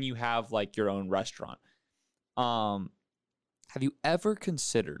 and then you have your own restaurant. Have you ever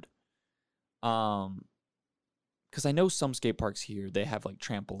considered because I know some skate parks here, they have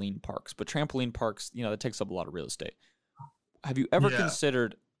trampoline parks, but trampoline parks, that takes up a lot of real estate. Have you ever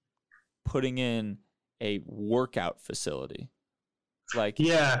considered putting in a workout facility? Like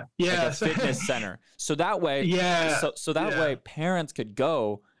a fitness center. So that way, way parents could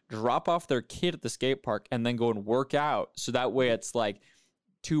go drop off their kid at the skate park and then go and work out. So that way it's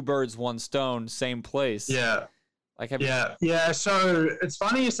two birds, one stone, same place. Yeah. So it's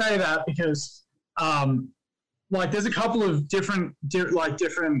funny you say that because, there's a couple of different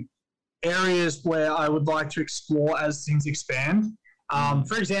areas where I would like to explore as things expand.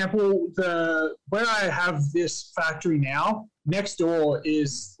 For example, where I have this factory now, next door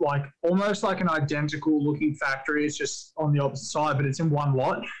is almost like an identical looking factory. It's just on the opposite side, but it's in one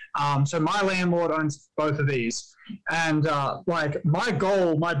lot. So my landlord owns both of these. And my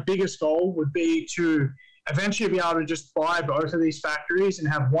biggest goal would be to eventually be able to just buy both of these factories and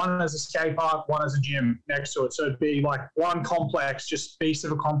have one as a skate park, one as a gym next to it. So it'd be one complex, just beast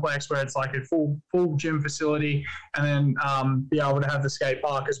of a complex where it's a full gym facility, and then be able to have the skate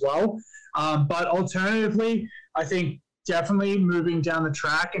park as well. But alternatively, I think definitely moving down the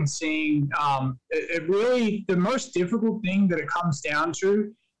track and seeing it really, the most difficult thing that it comes down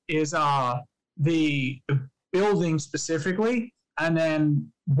to is the building specifically, and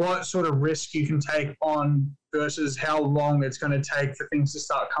then what sort of risk you can take on versus how long it's going to take for things to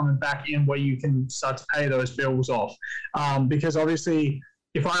start coming back in where you can start to pay those bills off. Because obviously,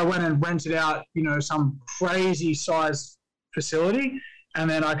 if I went and rented out, some crazy size facility and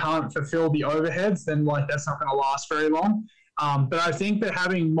then I can't fulfill the overheads, then that's not going to last very long. But I think that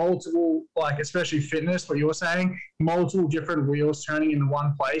having multiple, like especially fitness, what you're saying, multiple different wheels turning into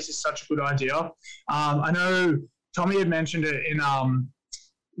one place is such a good idea. I know Tommy had mentioned it in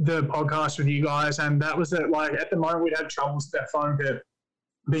the podcast with you guys, and that was that like at the moment we'd had trouble with that phone bit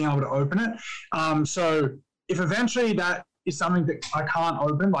being able to open it. So if eventually that is something that I can't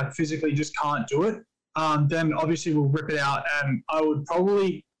open, like physically just can't do it, then obviously we'll rip it out, and I would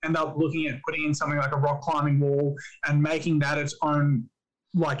probably end up looking at putting in something like a rock climbing wall and making that its own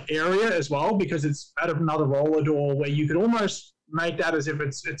like area as well, because it's at another roller door where you could almost make that as if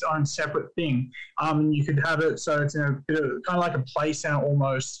it's its own separate thing. You could have it so it's in a bit of kind of like a play center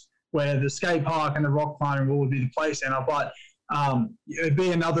almost, where the skate park and the rock climbing wall would be the play center, but it'd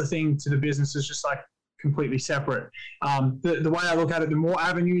be another thing to the business. Is just like completely separate. The way I look at it, the more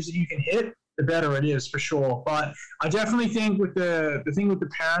avenues that you can hit, the better it is for sure. But I definitely think with the thing with the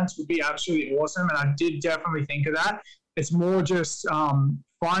parents would be absolutely awesome, and I did definitely think of that. It's more just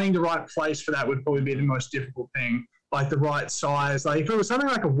finding the right place for that would probably be the most difficult thing, like the right size. Like if it was something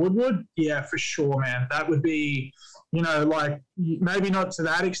like a Woodward, yeah, for sure, man, that would be, you know, like maybe not to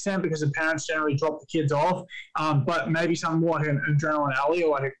that extent because the parents generally drop the kids off, but maybe something more like an Adrenaline Alley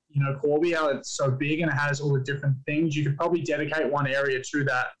or like a, you know, Corby, how it's so big and it has all the different things. You could probably dedicate one area to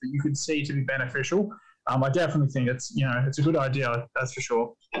that you could see to be beneficial. I definitely think it's, you know, it's a good idea. That's for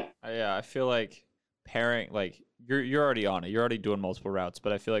sure. Yeah, I feel like pairing, like you're already on it. You're already doing multiple routes,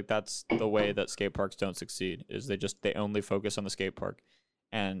 but I feel like that's the way that skate parks don't succeed. Is they only focus on the skate park,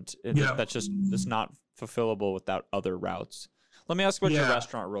 and that's just it's not fulfillable without other routes. Let me ask about your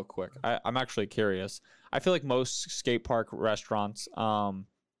restaurant real quick. I'm actually curious. I feel like most skate park restaurants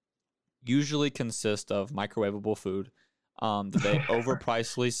usually consist of microwavable food that they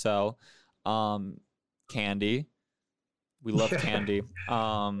overpricedly sell. Candy. We love candy.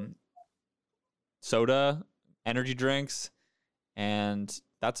 Soda, energy drinks, and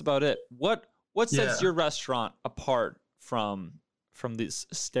that's about it. What sets your restaurant apart from these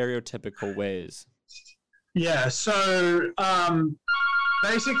stereotypical ways? Yeah, so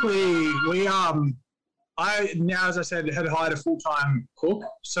basically we I now, as I said, had hired a full-time cook,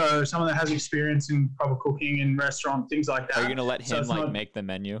 so someone that has experience in proper cooking in restaurant, things like that. Are you gonna let him make the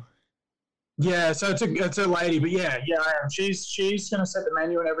menu? Yeah, so it's a lady, but yeah, I am. She's gonna set the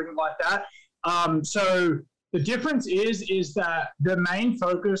menu and everything like that. So the difference is that the main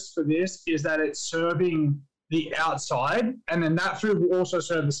focus for this is that it's serving the outside, and then that food will also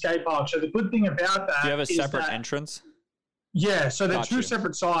serve the skate park. So the good thing about that, do you have a separate entrance? Yeah, so they're two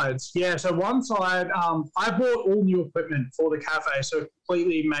separate sides. Yeah, so one side, I bought all new equipment for the cafe, so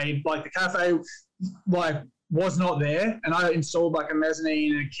completely made, like the cafe, like was not there, and I installed like a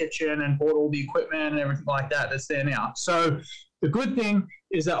mezzanine and a kitchen and bought all the equipment and everything like that that's there now. So the good thing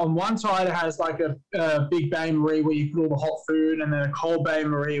is that on one side it has like a big bain marie where you put all the hot food, and then a cold bain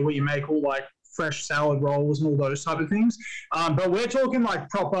marie where you make all like fresh salad rolls and all those type of things. But we're talking like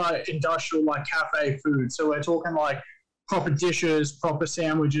proper industrial, like cafe food. So we're talking like proper dishes, proper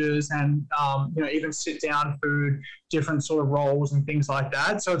sandwiches, and you know, even sit down food, different sort of rolls and things like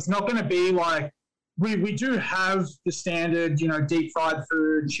that. So it's not going to be like we do have the standard, you know, deep fried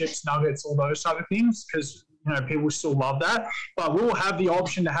food, chips, nuggets, all those type of things, because you know people still love that. But we'll have the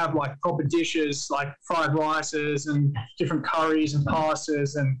option to have like proper dishes, like fried rices and different curries and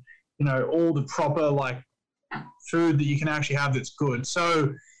pastas, and you know, all the proper like food that you can actually have that's good.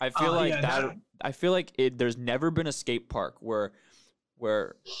 So I feel like I feel like there's never been a skate park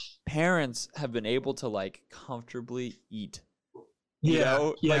where parents have been able to like comfortably eat. You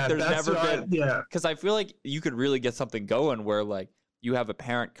know? Like there's never been, because I feel like you could really get something going where like you have a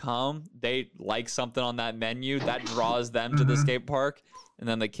parent come, they like something on that menu that draws them to the skate park, and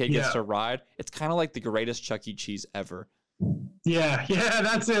then the kid gets to ride. It's kind of like the greatest Chuck E. Cheese ever. Yeah,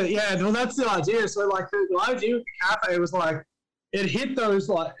 that's it. Yeah, well, that's the idea. So like the idea with the cafe was like,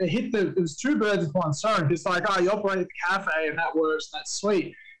 it was two birds with one stone. It's like, oh, you operate the cafe and that works and that's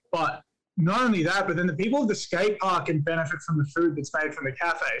sweet. But not only that, but then the people of the skate park can benefit from the food that's made from the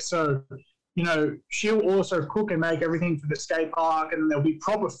cafe. So, you know, she'll also cook and make everything for the skate park, and there'll be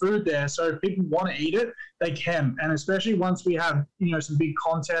proper food there. So if people want to eat it, they can. And especially once we have, you know, some big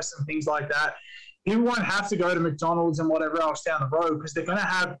contests and things like that, people won't have to go to McDonald's and whatever else down the road, because they're going to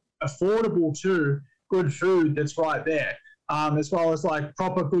have affordable too, good food that's right there. As well as like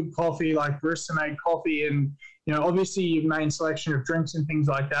proper good coffee, like barista made coffee, and you know, obviously your main selection of drinks and things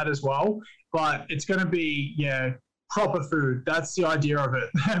like that as well. But it's going to be proper food. That's the idea of it.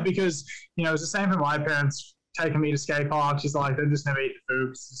 Because you know, it's the same for my parents taking me to skate parks. It's like they just never eat the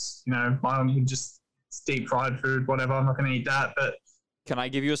food. It's, you know, my mom just deep fried food, whatever. I'm not going to eat that. But can I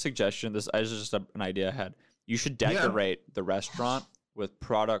give you a suggestion? This is just an idea I had. you should decorate the restaurant with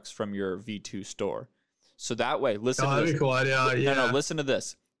products from your V2 store. So that way, listen to this. That'd be cool idea. Yeah. No, listen to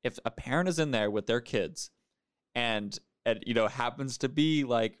this. If a parent is in there with their kids and you know, happens to be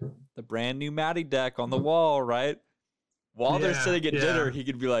like the brand new Matty deck on the wall, right? While they're sitting at dinner, he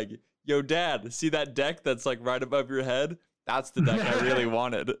could be like, yo, Dad, see that deck that's like right above your head? That's the deck I really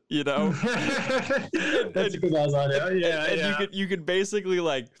wanted, you know? That's a good idea. And you could basically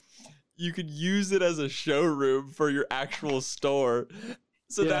like, you could use it as a showroom for your actual store.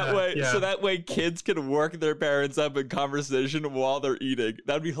 So that way kids can work their parents up in conversation while they're eating.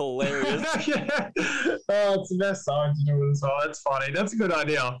 That'd be hilarious. Oh, it's the best time to do this. Oh, that's funny. That's a good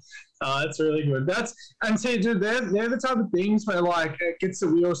idea. That's really good. See, dude, they're the type of things where like it gets the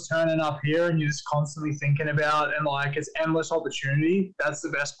wheels turning up here and you're just constantly thinking about, and like it's endless opportunity. That's the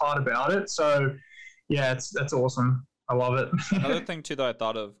best part about it. So yeah, that's awesome. I love it. Another thing too that I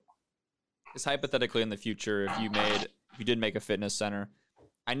thought of is hypothetically in the future, if you did make a fitness center.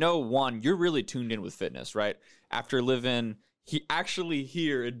 I know, one, you're really tuned in with fitness, right? After living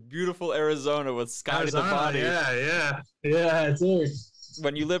here in beautiful Arizona with Scotty the Body. Yeah, dude.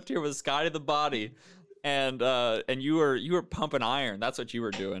 When you lived here with Scotty the Body, and you were pumping iron. That's what you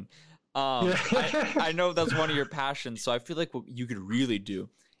were doing. I know that's one of your passions. So I feel like what you could really do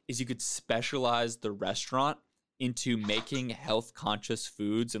is you could specialize the restaurant into making health conscious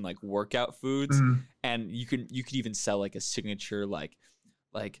foods and like workout foods, and you could even sell like a signature like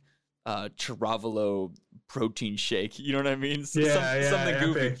Chiravalo protein shake, you know what I mean? Something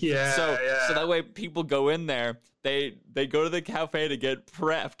goofy. So that way people go in there, they go to the cafe to get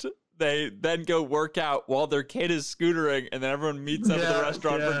prepped, they then go work out while their kid is scootering, and then everyone meets up at the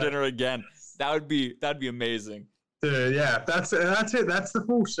restaurant for dinner again. That'd be amazing. Dude, yeah, that's it. That's the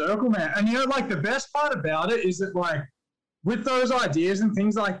full circle, man. And you know, like the best part about it is that like with those ideas and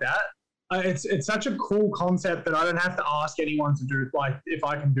things like that, it's such a cool concept that I don't have to ask anyone to do, like, if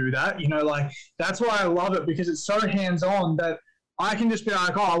I can do that, you know, like, that's why I love it, because it's so hands-on that I can just be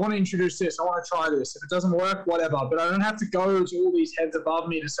like, oh, I want to introduce this, I want to try this. If it doesn't work, whatever. But I don't have to go to all these heads above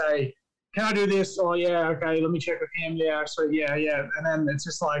me to say, can I do this? Oh, yeah, okay, let me check with him. Yeah, actually, yeah. And then it's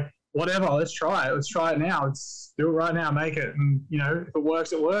just like, whatever, let's try it. Let's try it now. Let's do it right now, make it. And, you know, if it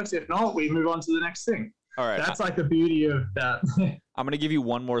works, it works. If not, we move on to the next thing. All right. That's like the beauty of that. I'm going to give you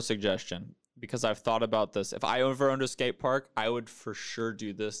one more suggestion because I've thought about this. If I ever owned a skate park, I would for sure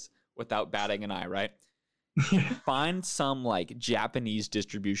do this without batting an eye, right? Find some like Japanese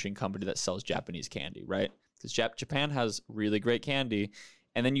distribution company that sells Japanese candy, right? Because Japan has really great candy.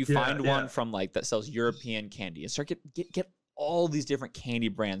 And then you find one from like that sells European candy and start get all these different candy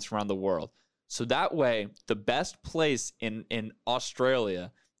brands from around the world. So that way, the best place in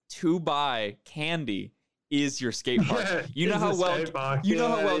Australia to buy candy is your skate park. You know how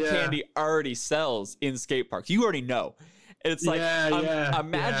well candy already sells in skate parks. You already know. And it's like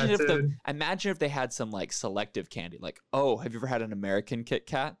imagine if they had some like selective candy. Like, oh, have you ever had an American Kit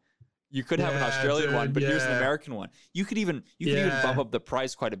Kat? You could have an Australian one, but here's an American one. You could even bump up the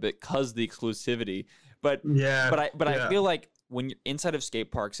price quite a bit because of the exclusivity. But I feel like when you're inside of skate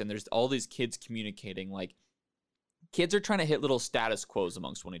parks and there's all these kids communicating, like kids are trying to hit little status quos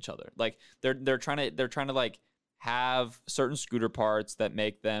amongst one each other. Like they're trying to like have certain scooter parts that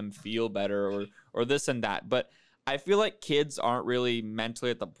make them feel better or this and that. But I feel like kids aren't really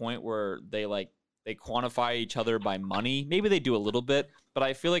mentally at the point where they quantify each other by money. Maybe they do a little bit, but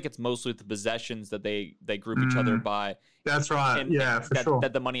I feel like it's mostly the possessions that they group each other by. That's right.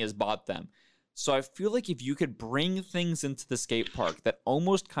 That the money has bought them. So I feel like if you could bring things into the skate park that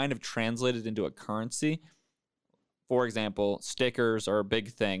almost kind of translated into a currency, for example, stickers are a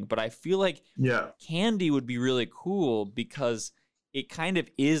big thing, but I feel like candy would be really cool because it kind of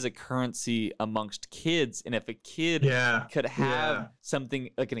is a currency amongst kids. And if a kid could have something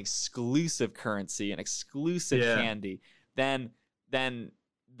like an exclusive currency, an exclusive candy, then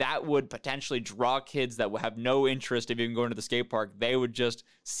that would potentially draw kids that would have no interest in even going to the skate park. They would just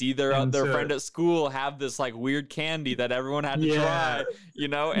see their friend at school have this like weird candy that everyone had to try, you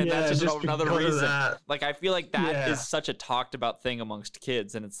know, and that's just another reason. Like, I feel like that is such a talked about thing amongst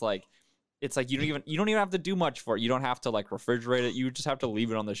kids. And it's like you don't even have to do much for it. You don't have to like refrigerate it. You just have to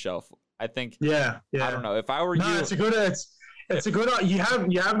leave it on the shelf. I think. I don't know. If I were you, it's a good. You have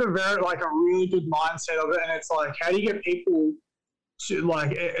the very like a really good mindset of it, and it's like, how do you get people to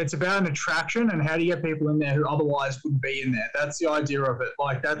like? It's about an attraction, and how do you get people in there who otherwise wouldn't be in there? That's the idea of it.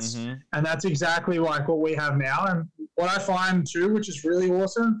 Like that's and that's exactly like what we have now. And what I find too, which is really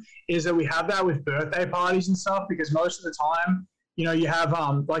awesome, is that we have that with birthday parties and stuff, because most of the time you have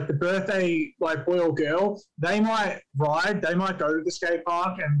like the birthday like boy or girl, they might go to the skate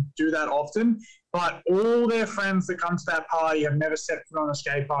park and do that often, but all their friends that come to that party have never set foot on a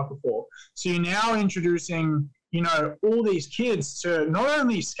skate park before. So you're now introducing, all these kids to not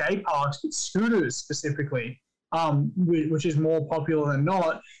only skate parks but scooters specifically, which is more popular than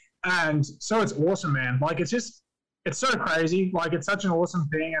not. And so it's awesome, man. Like it's so crazy. Like it's such an awesome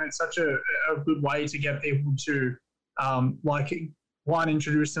thing, and it's such a good way to get people to like one,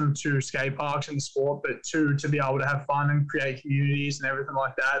 introduce them to skate parks and sport, but two, to be able to have fun and create communities and everything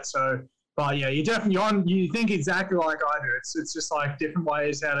like that. So, but yeah, you definitely you think exactly like I do. It's just like different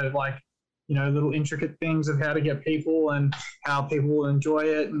ways how to like, little intricate things of how to get people and how people enjoy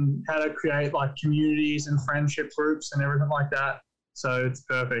it and how to create like communities and friendship groups and everything like that. So it's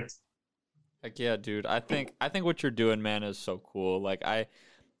perfect. Like, yeah, dude. I think what you're doing, man, is so cool. Like I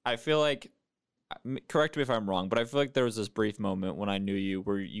feel like, correct me if I'm wrong, but I feel like there was this brief moment when I knew you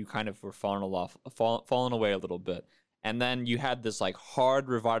where you kind of were falling away a little bit. And then you had this like hard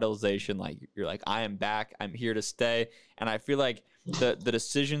revitalization, like you're like, I am back, I'm here to stay. And I feel like the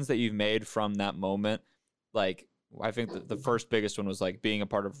decisions that you've made from that moment, like I think the first biggest one was like being a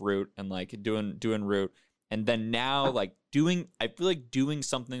part of Root and like doing Root. And then now like I feel like doing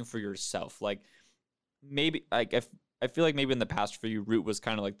something for yourself. Like maybe like I feel like maybe in the past for you, Root was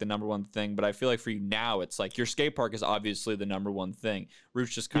kind of like the number one thing, but I feel like for you now, it's like your skate park is obviously the number one thing.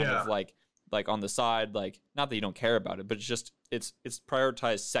 Root's just kind of like on the side, like not that you don't care about it, but it's just it's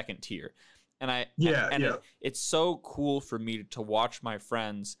prioritized second tier. And it's so cool for me to watch my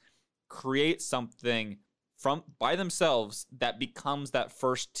friends create something from by themselves that becomes that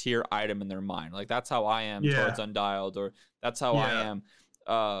first tier item in their mind. Like that's how I am towards Undialed, or that's how I am.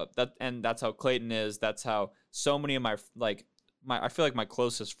 That's how Clayton is. That's how so many of I feel like my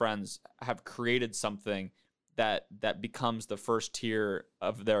closest friends have created something that becomes the first tier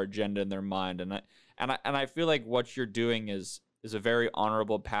of their agenda in their mind. And I feel like what you're doing is a very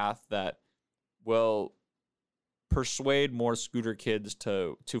honorable path that will persuade more scooter kids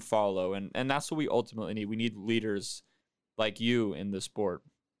to follow. And that's what we ultimately need. We need leaders like you in the sport.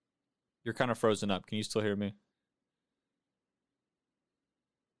 You're kind of frozen up. Can you still hear me?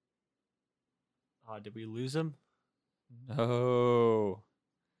 Did we lose him? No.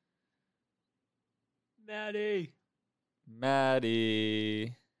 Maddie.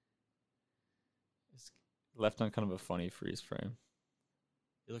 It's left on kind of a funny freeze frame.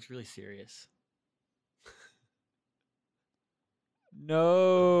 He looks really serious.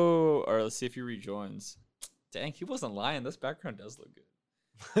 No. All right, let's see if he rejoins. Dang, he wasn't lying. This background does look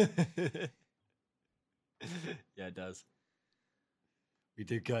good. Yeah, it does. We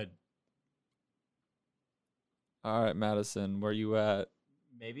did good. All right, Madison, where you at?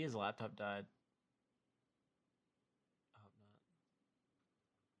 Maybe his laptop died. I hope not.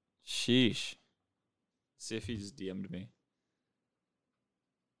 Sheesh. See if he just DM'd me.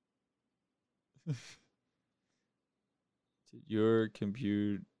 Did your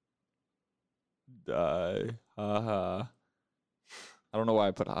compute die? Haha. I don't know why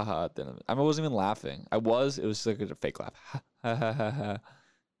I put haha at the end of it. I wasn't even laughing. It was just like a fake laugh. Ha ha ha ha.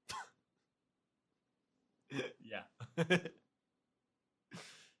 Yeah.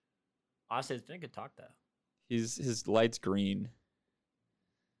 Honestly, it's been a good talk though. His light's green.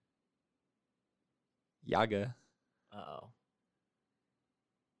 Yaga. Uh-oh.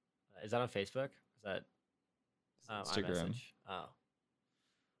 Is that on Facebook? Is that Instagram? iMessage? Oh.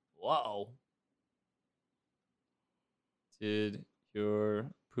 Whoa. Did your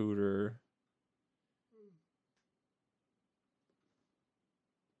pooter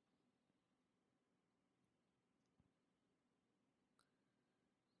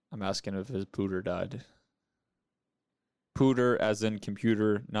I'm asking if his pooter died. Pooter as in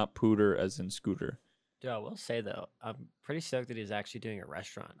computer, not pooter as in scooter. Dude, I will say though, I'm pretty stoked that he's actually doing a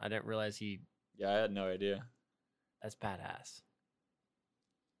restaurant. I didn't realize Yeah, I had no idea. That's badass.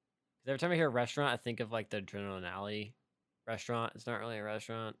 Because every time I hear restaurant, I think of like the Adrenaline Alley restaurant. It's not really a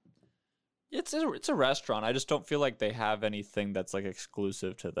restaurant. It's a restaurant. I just don't feel like they have anything that's like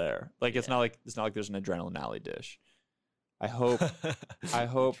exclusive to there. Like it's not like there's an Adrenaline Alley dish. I hope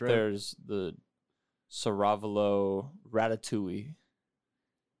there's the Saravolo Ratatouille.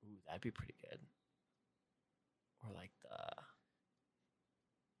 Ooh, that'd be pretty good. Or like the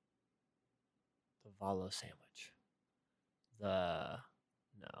Valo sandwich. No.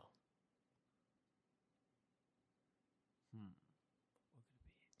 What could it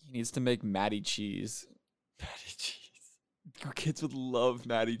be? He needs to make Matty cheese. Matty cheese. Kids would love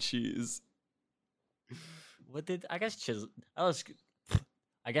Matty cheese. I guess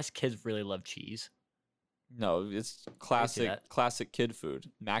kids really love cheese. No, it's classic kid food.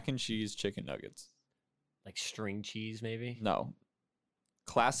 Mac and cheese, chicken nuggets. Like string cheese, maybe? No.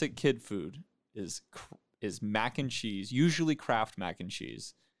 Classic kid food is mac and cheese, usually Kraft mac and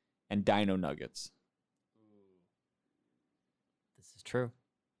cheese, and Dino nuggets. This is true.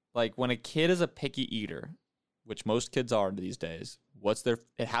 Like when a kid is a picky eater, which most kids are these days,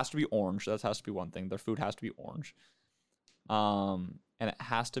 it has to be orange. That has to be one thing. Their food has to be orange. And it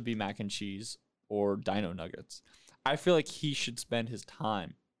has to be mac and cheese or Dino nuggets. I feel like he should spend his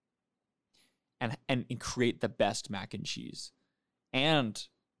time and create the best mac and cheese and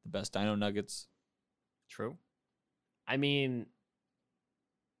the best Dino nuggets. True. I mean,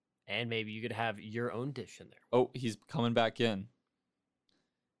 and maybe you could have your own dish in there. Oh, he's coming back in.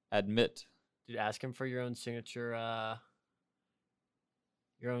 Admit. Dude, ask him for your own signature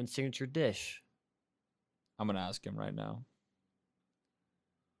dish. I'm gonna ask him right now.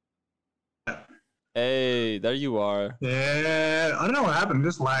 Hey, there you are. Yeah, I don't know what happened. It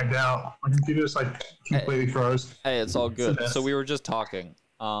just lagged out. My computer just like completely froze. Hey, it's all good. So we were just talking.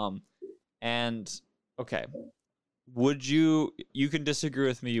 And okay, you can disagree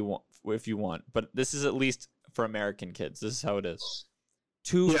with me if you want, but this is at least for American kids. This is how it is.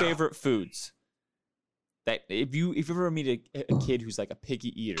 Two favorite foods that if you ever meet a kid who's like a picky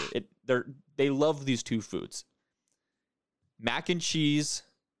eater, they love these two foods: mac and cheese,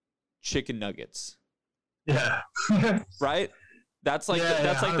 chicken nuggets. Yeah. Right. That's like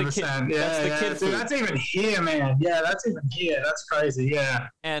that's like the kid. That's the kid food. Dude, that's even here, man. Yeah, that's even here. That's crazy. Yeah.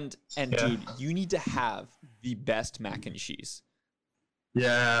 And dude, you need to have the best mac and cheese.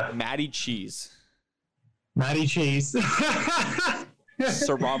 Yeah. Matty cheese. Matty cheese.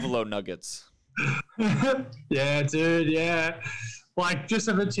 Saravolo nuggets. Yeah, dude. Yeah. Like just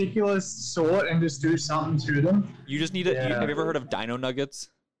a particular sort, and just do something to them. You just need to. Have you ever heard of Dino nuggets?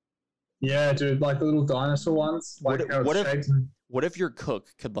 Yeah, dude. Like the little dinosaur ones. Like what if your cook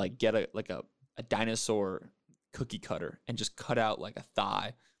could like get a dinosaur cookie cutter and just cut out like a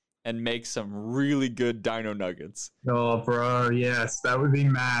thigh and make some really good Dino nuggets? Oh, bro, yes, that would be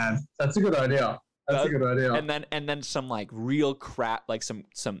mad. That's a good idea. That's a good idea. And then some like real Kraft, like some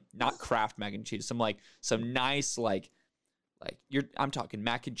not Kraft mac and cheese, some nice I'm talking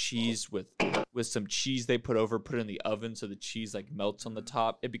mac and cheese with some cheese they put it in the oven so the cheese like melts on the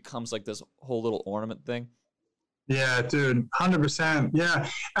top. It becomes like this whole little ornament thing. Yeah, dude, 100%. Yeah,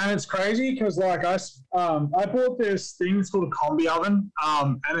 and it's crazy because like I bought this thing. It's called a combi oven,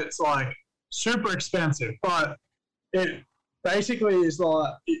 and it's like super expensive, but it basically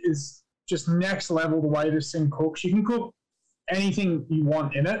is just next level the way this thing cooks. You can cook anything you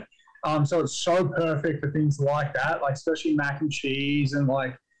want in it. So it's so perfect for things like that, like especially mac and cheese and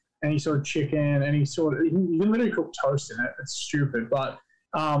like any sort of chicken, you can literally cook toast in it. It's stupid, but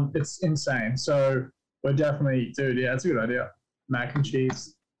it's insane. So we're definitely, dude, yeah, it's a good idea. Mac and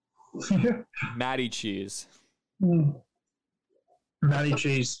cheese. Matty cheese. Matty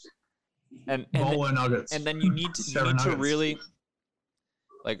cheese. And bolo nuggets. And then you need to really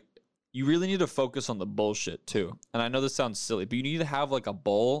you really need to focus on the bullshit too. And I know this sounds silly, but you need to have like a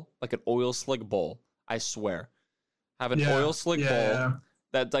bowl, like an oil slick bowl. I swear. Have an oil slick bowl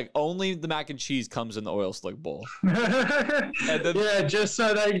that's like only the mac and cheese comes in the oil slick bowl. And then, just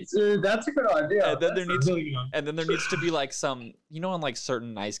so that's a good idea. And then there needs to be like some, on like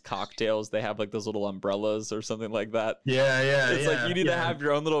certain nice cocktails, they have like those little umbrellas or something like that. It's like you need to have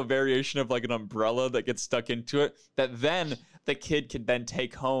your own little variation of like an umbrella that gets stuck into it that then the kid can then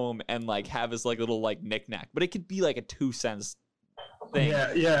take home and like have his like little like knickknack, but it could be like a 2 cents thing.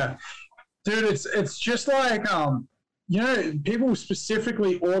 Yeah, dude, it's just like people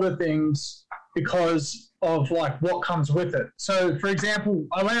specifically order things because of like what comes with it. So, for example,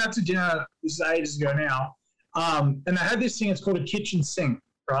 I went out to dinner. This is ages ago now, and they had this thing. It's called a kitchen sink,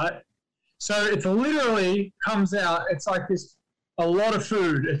 right? So it literally comes out. It's like a lot of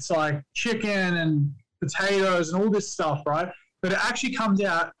food. It's like chicken and potatoes and all this stuff, right? But it actually comes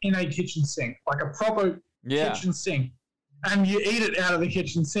out in a kitchen sink, like a proper kitchen sink, and you eat it out of the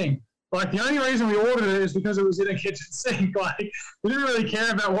kitchen sink. Like, the only reason we ordered it is because it was in a kitchen sink. Like, we didn't really care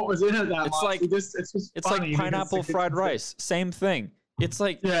about what was in it that much. It's like pineapple fried rice. Same thing. It's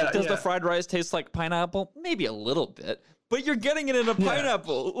like, does the fried rice taste like pineapple? Maybe a little bit, but you're getting it in a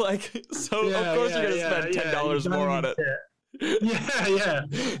pineapple. Like, so of course you're going to spend $10 more on it. Yeah.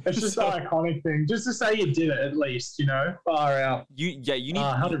 It's just an iconic thing. Just to say you did it at least, far out. You need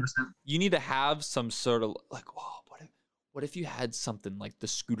 100%. You need to have some sort of like, what if you had something like the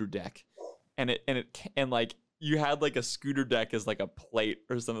scooter deck and like you had like a scooter deck as like a plate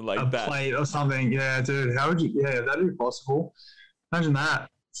or something like that. A plate or something. Yeah, dude. How would you? Yeah, that'd be possible. Imagine that.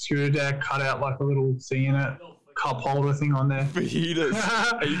 scooter deck, cut out like a little thing in it, cup holder thing on there.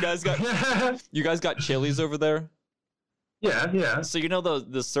 Fajitas. Hey, you guys got chilies over there? Yeah. So you know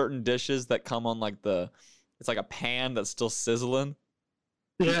the certain dishes that come on like it's like a pan that's still sizzling.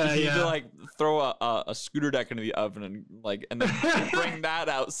 Yeah, you need to like throw a scooter deck into the oven and then bring that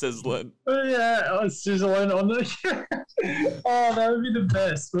out sizzling. Yeah, sizzling on the. Oh, that would be the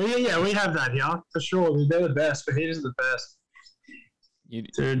best. We have that here for sure. They're the best. Fajitas are the best.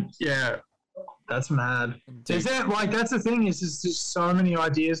 Dude, yeah, that's mad. Dude. Is that like that's the thing? Is there's just so many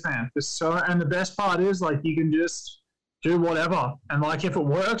ideas, man. And the best part is like you can just do whatever, and like if it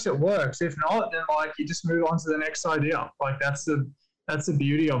works, it works. If not, then like you just move on to the next idea. Like that's the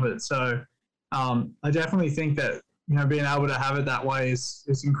beauty of it. So I definitely think that being able to have it that way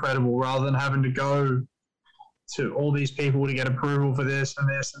is incredible, rather than having to go to all these people to get approval for this and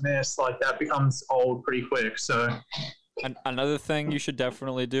this and this. Like that becomes old pretty quick. So another thing you should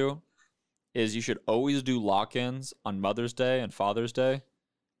definitely do is you should always do lock-ins on Mother's Day and Father's Day.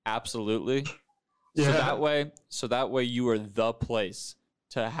 Absolutely. Yeah. So that way you are the place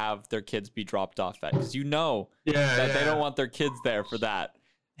to have their kids be dropped off at, because they don't want their kids there for that.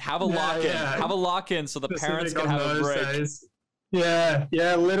 Have a lock-in. Yeah. Have a lock-in so the parents can have a break. Days. Yeah,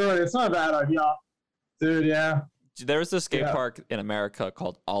 literally. It's not a bad idea. Dude, yeah. There's a skate park in America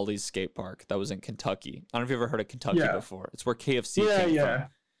called Ollie's Skate Park that was in Kentucky. I don't know if you've ever heard of Kentucky before. It's where KFC came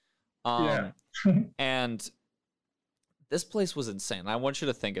from. And this place was insane. I want you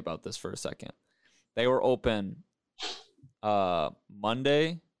to think about this for a second. They were open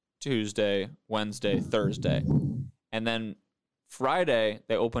Monday, Tuesday, Wednesday, Thursday. And then Friday,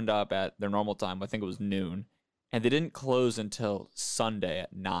 they opened up at their normal time. I think it was noon. And they didn't close until Sunday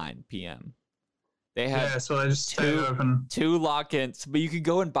at 9 p.m. They had so I just stayed open. 2 lock-ins, but you could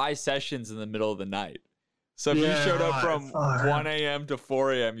go and buy sessions in the middle of the night. So if you showed up from 1 a.m. to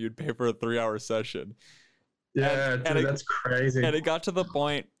 4 a.m., you'd pay for a 3-hour session. Yeah, that's crazy. And it got to the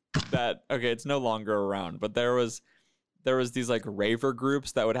point that, it's no longer around, but there was these like raver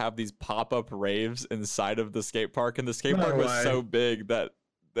groups that would have these pop-up raves inside of the skate park, and the skate park was so big that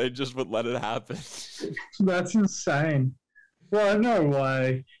they just would let it happen. That's insane. Well, no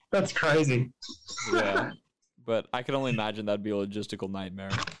way. That's crazy. Yeah. But I can only imagine that'd be a logistical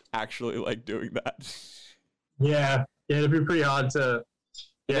nightmare, actually, like, doing that. Yeah. Yeah, it'd be pretty hard to...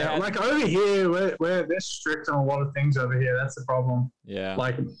 Yeah, like over here, they're strict on a lot of things over here. That's the problem. Yeah.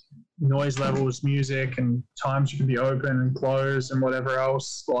 Like noise levels, music, and times you can be open and closed and whatever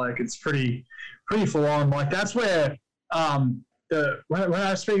else. Like it's pretty full on. Like that's where when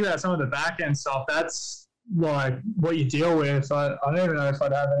I speak about some of the back end stuff, that's like what you deal with. I don't even know if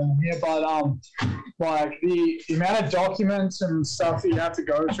I'd have it in here, but like the amount of documents and stuff that you have to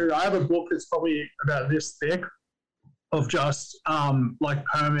go through. I have a book that's probably about this thick of just like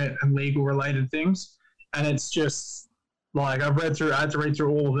permit and legal related things, and it's just like I had to read through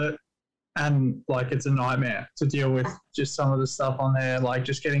all of it, and like it's a nightmare to deal with just some of the stuff on there, like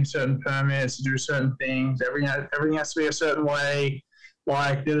just getting certain permits to do certain things. Everything has to be a certain way.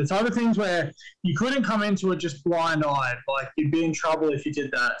 Like they're the type of things where you couldn't come into it just blind-eyed. Like you'd be in trouble if you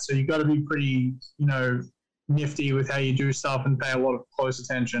did that. So you've got to be pretty, nifty with how you do stuff and pay a lot of close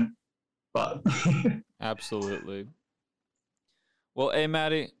attention. But absolutely. Well, hey,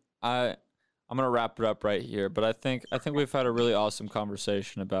 Maddie, I'm gonna wrap it up right here. But I think we've had a really awesome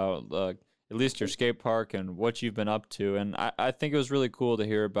conversation about at least your skate park and what you've been up to, and I think it was really cool to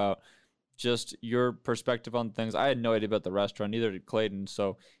hear about just your perspective on things. I had no idea about the restaurant, neither did Clayton.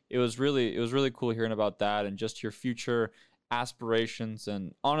 So it was really cool hearing about that and just your future aspirations.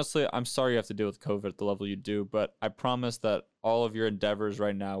 And honestly, I'm sorry you have to deal with COVID at the level you do, but I promise that all of your endeavors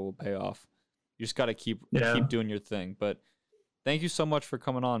right now will pay off. You just got to keep doing your thing. But thank you so much for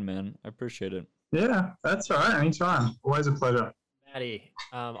coming on, man. I appreciate it. Yeah, that's all right. Anytime. Always a pleasure. Maddie,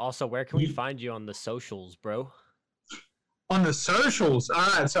 also, where can we find you on the socials, bro? On the socials. All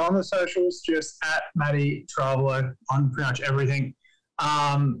right. So on the socials, just at Matty Travelo on pretty much everything.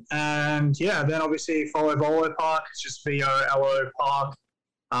 And yeah, then obviously follow Volo Park. It's just VOLO Park.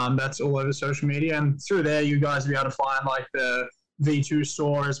 That's all over social media. And through there, you guys will be able to find like the V2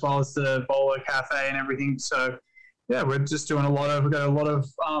 store as well as the Volo Cafe and everything. So yeah, we're just doing we've got a lot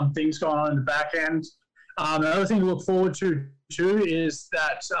of things going on in the back end. Another thing to look forward to too is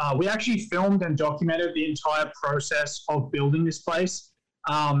that we actually filmed and documented the entire process of building this place.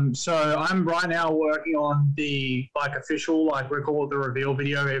 So I'm right now working on the official, we call it the reveal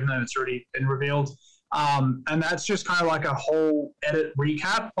video, even though it's already been revealed. And that's just kind of like a whole edit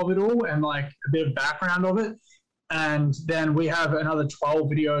recap of it all and like a bit of background of it. And then we have another 12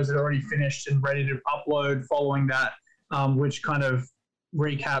 videos that are already finished and ready to upload following that, which kind of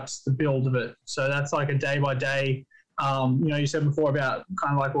recaps the build of it. So that's like a day by day. You said before about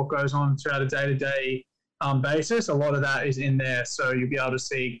kind of like what goes on throughout a day-to-day basis. A lot of that is in there, so you'll be able to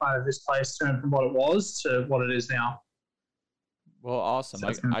see kind of this place turn from what it was to what it is now. Well, awesome.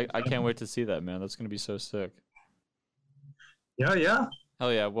 So I can't wait to see that, man. That's going to be so sick. Yeah.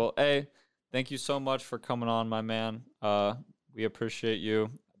 Hell yeah. Well, A, thank you so much for coming on, my man. We appreciate you.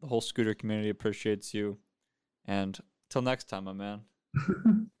 The whole scooter community appreciates you. And till next time, my man.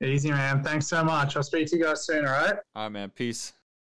 Easy, man. Thanks so much. I'll speak to you guys soon, all right? All right, man. Peace.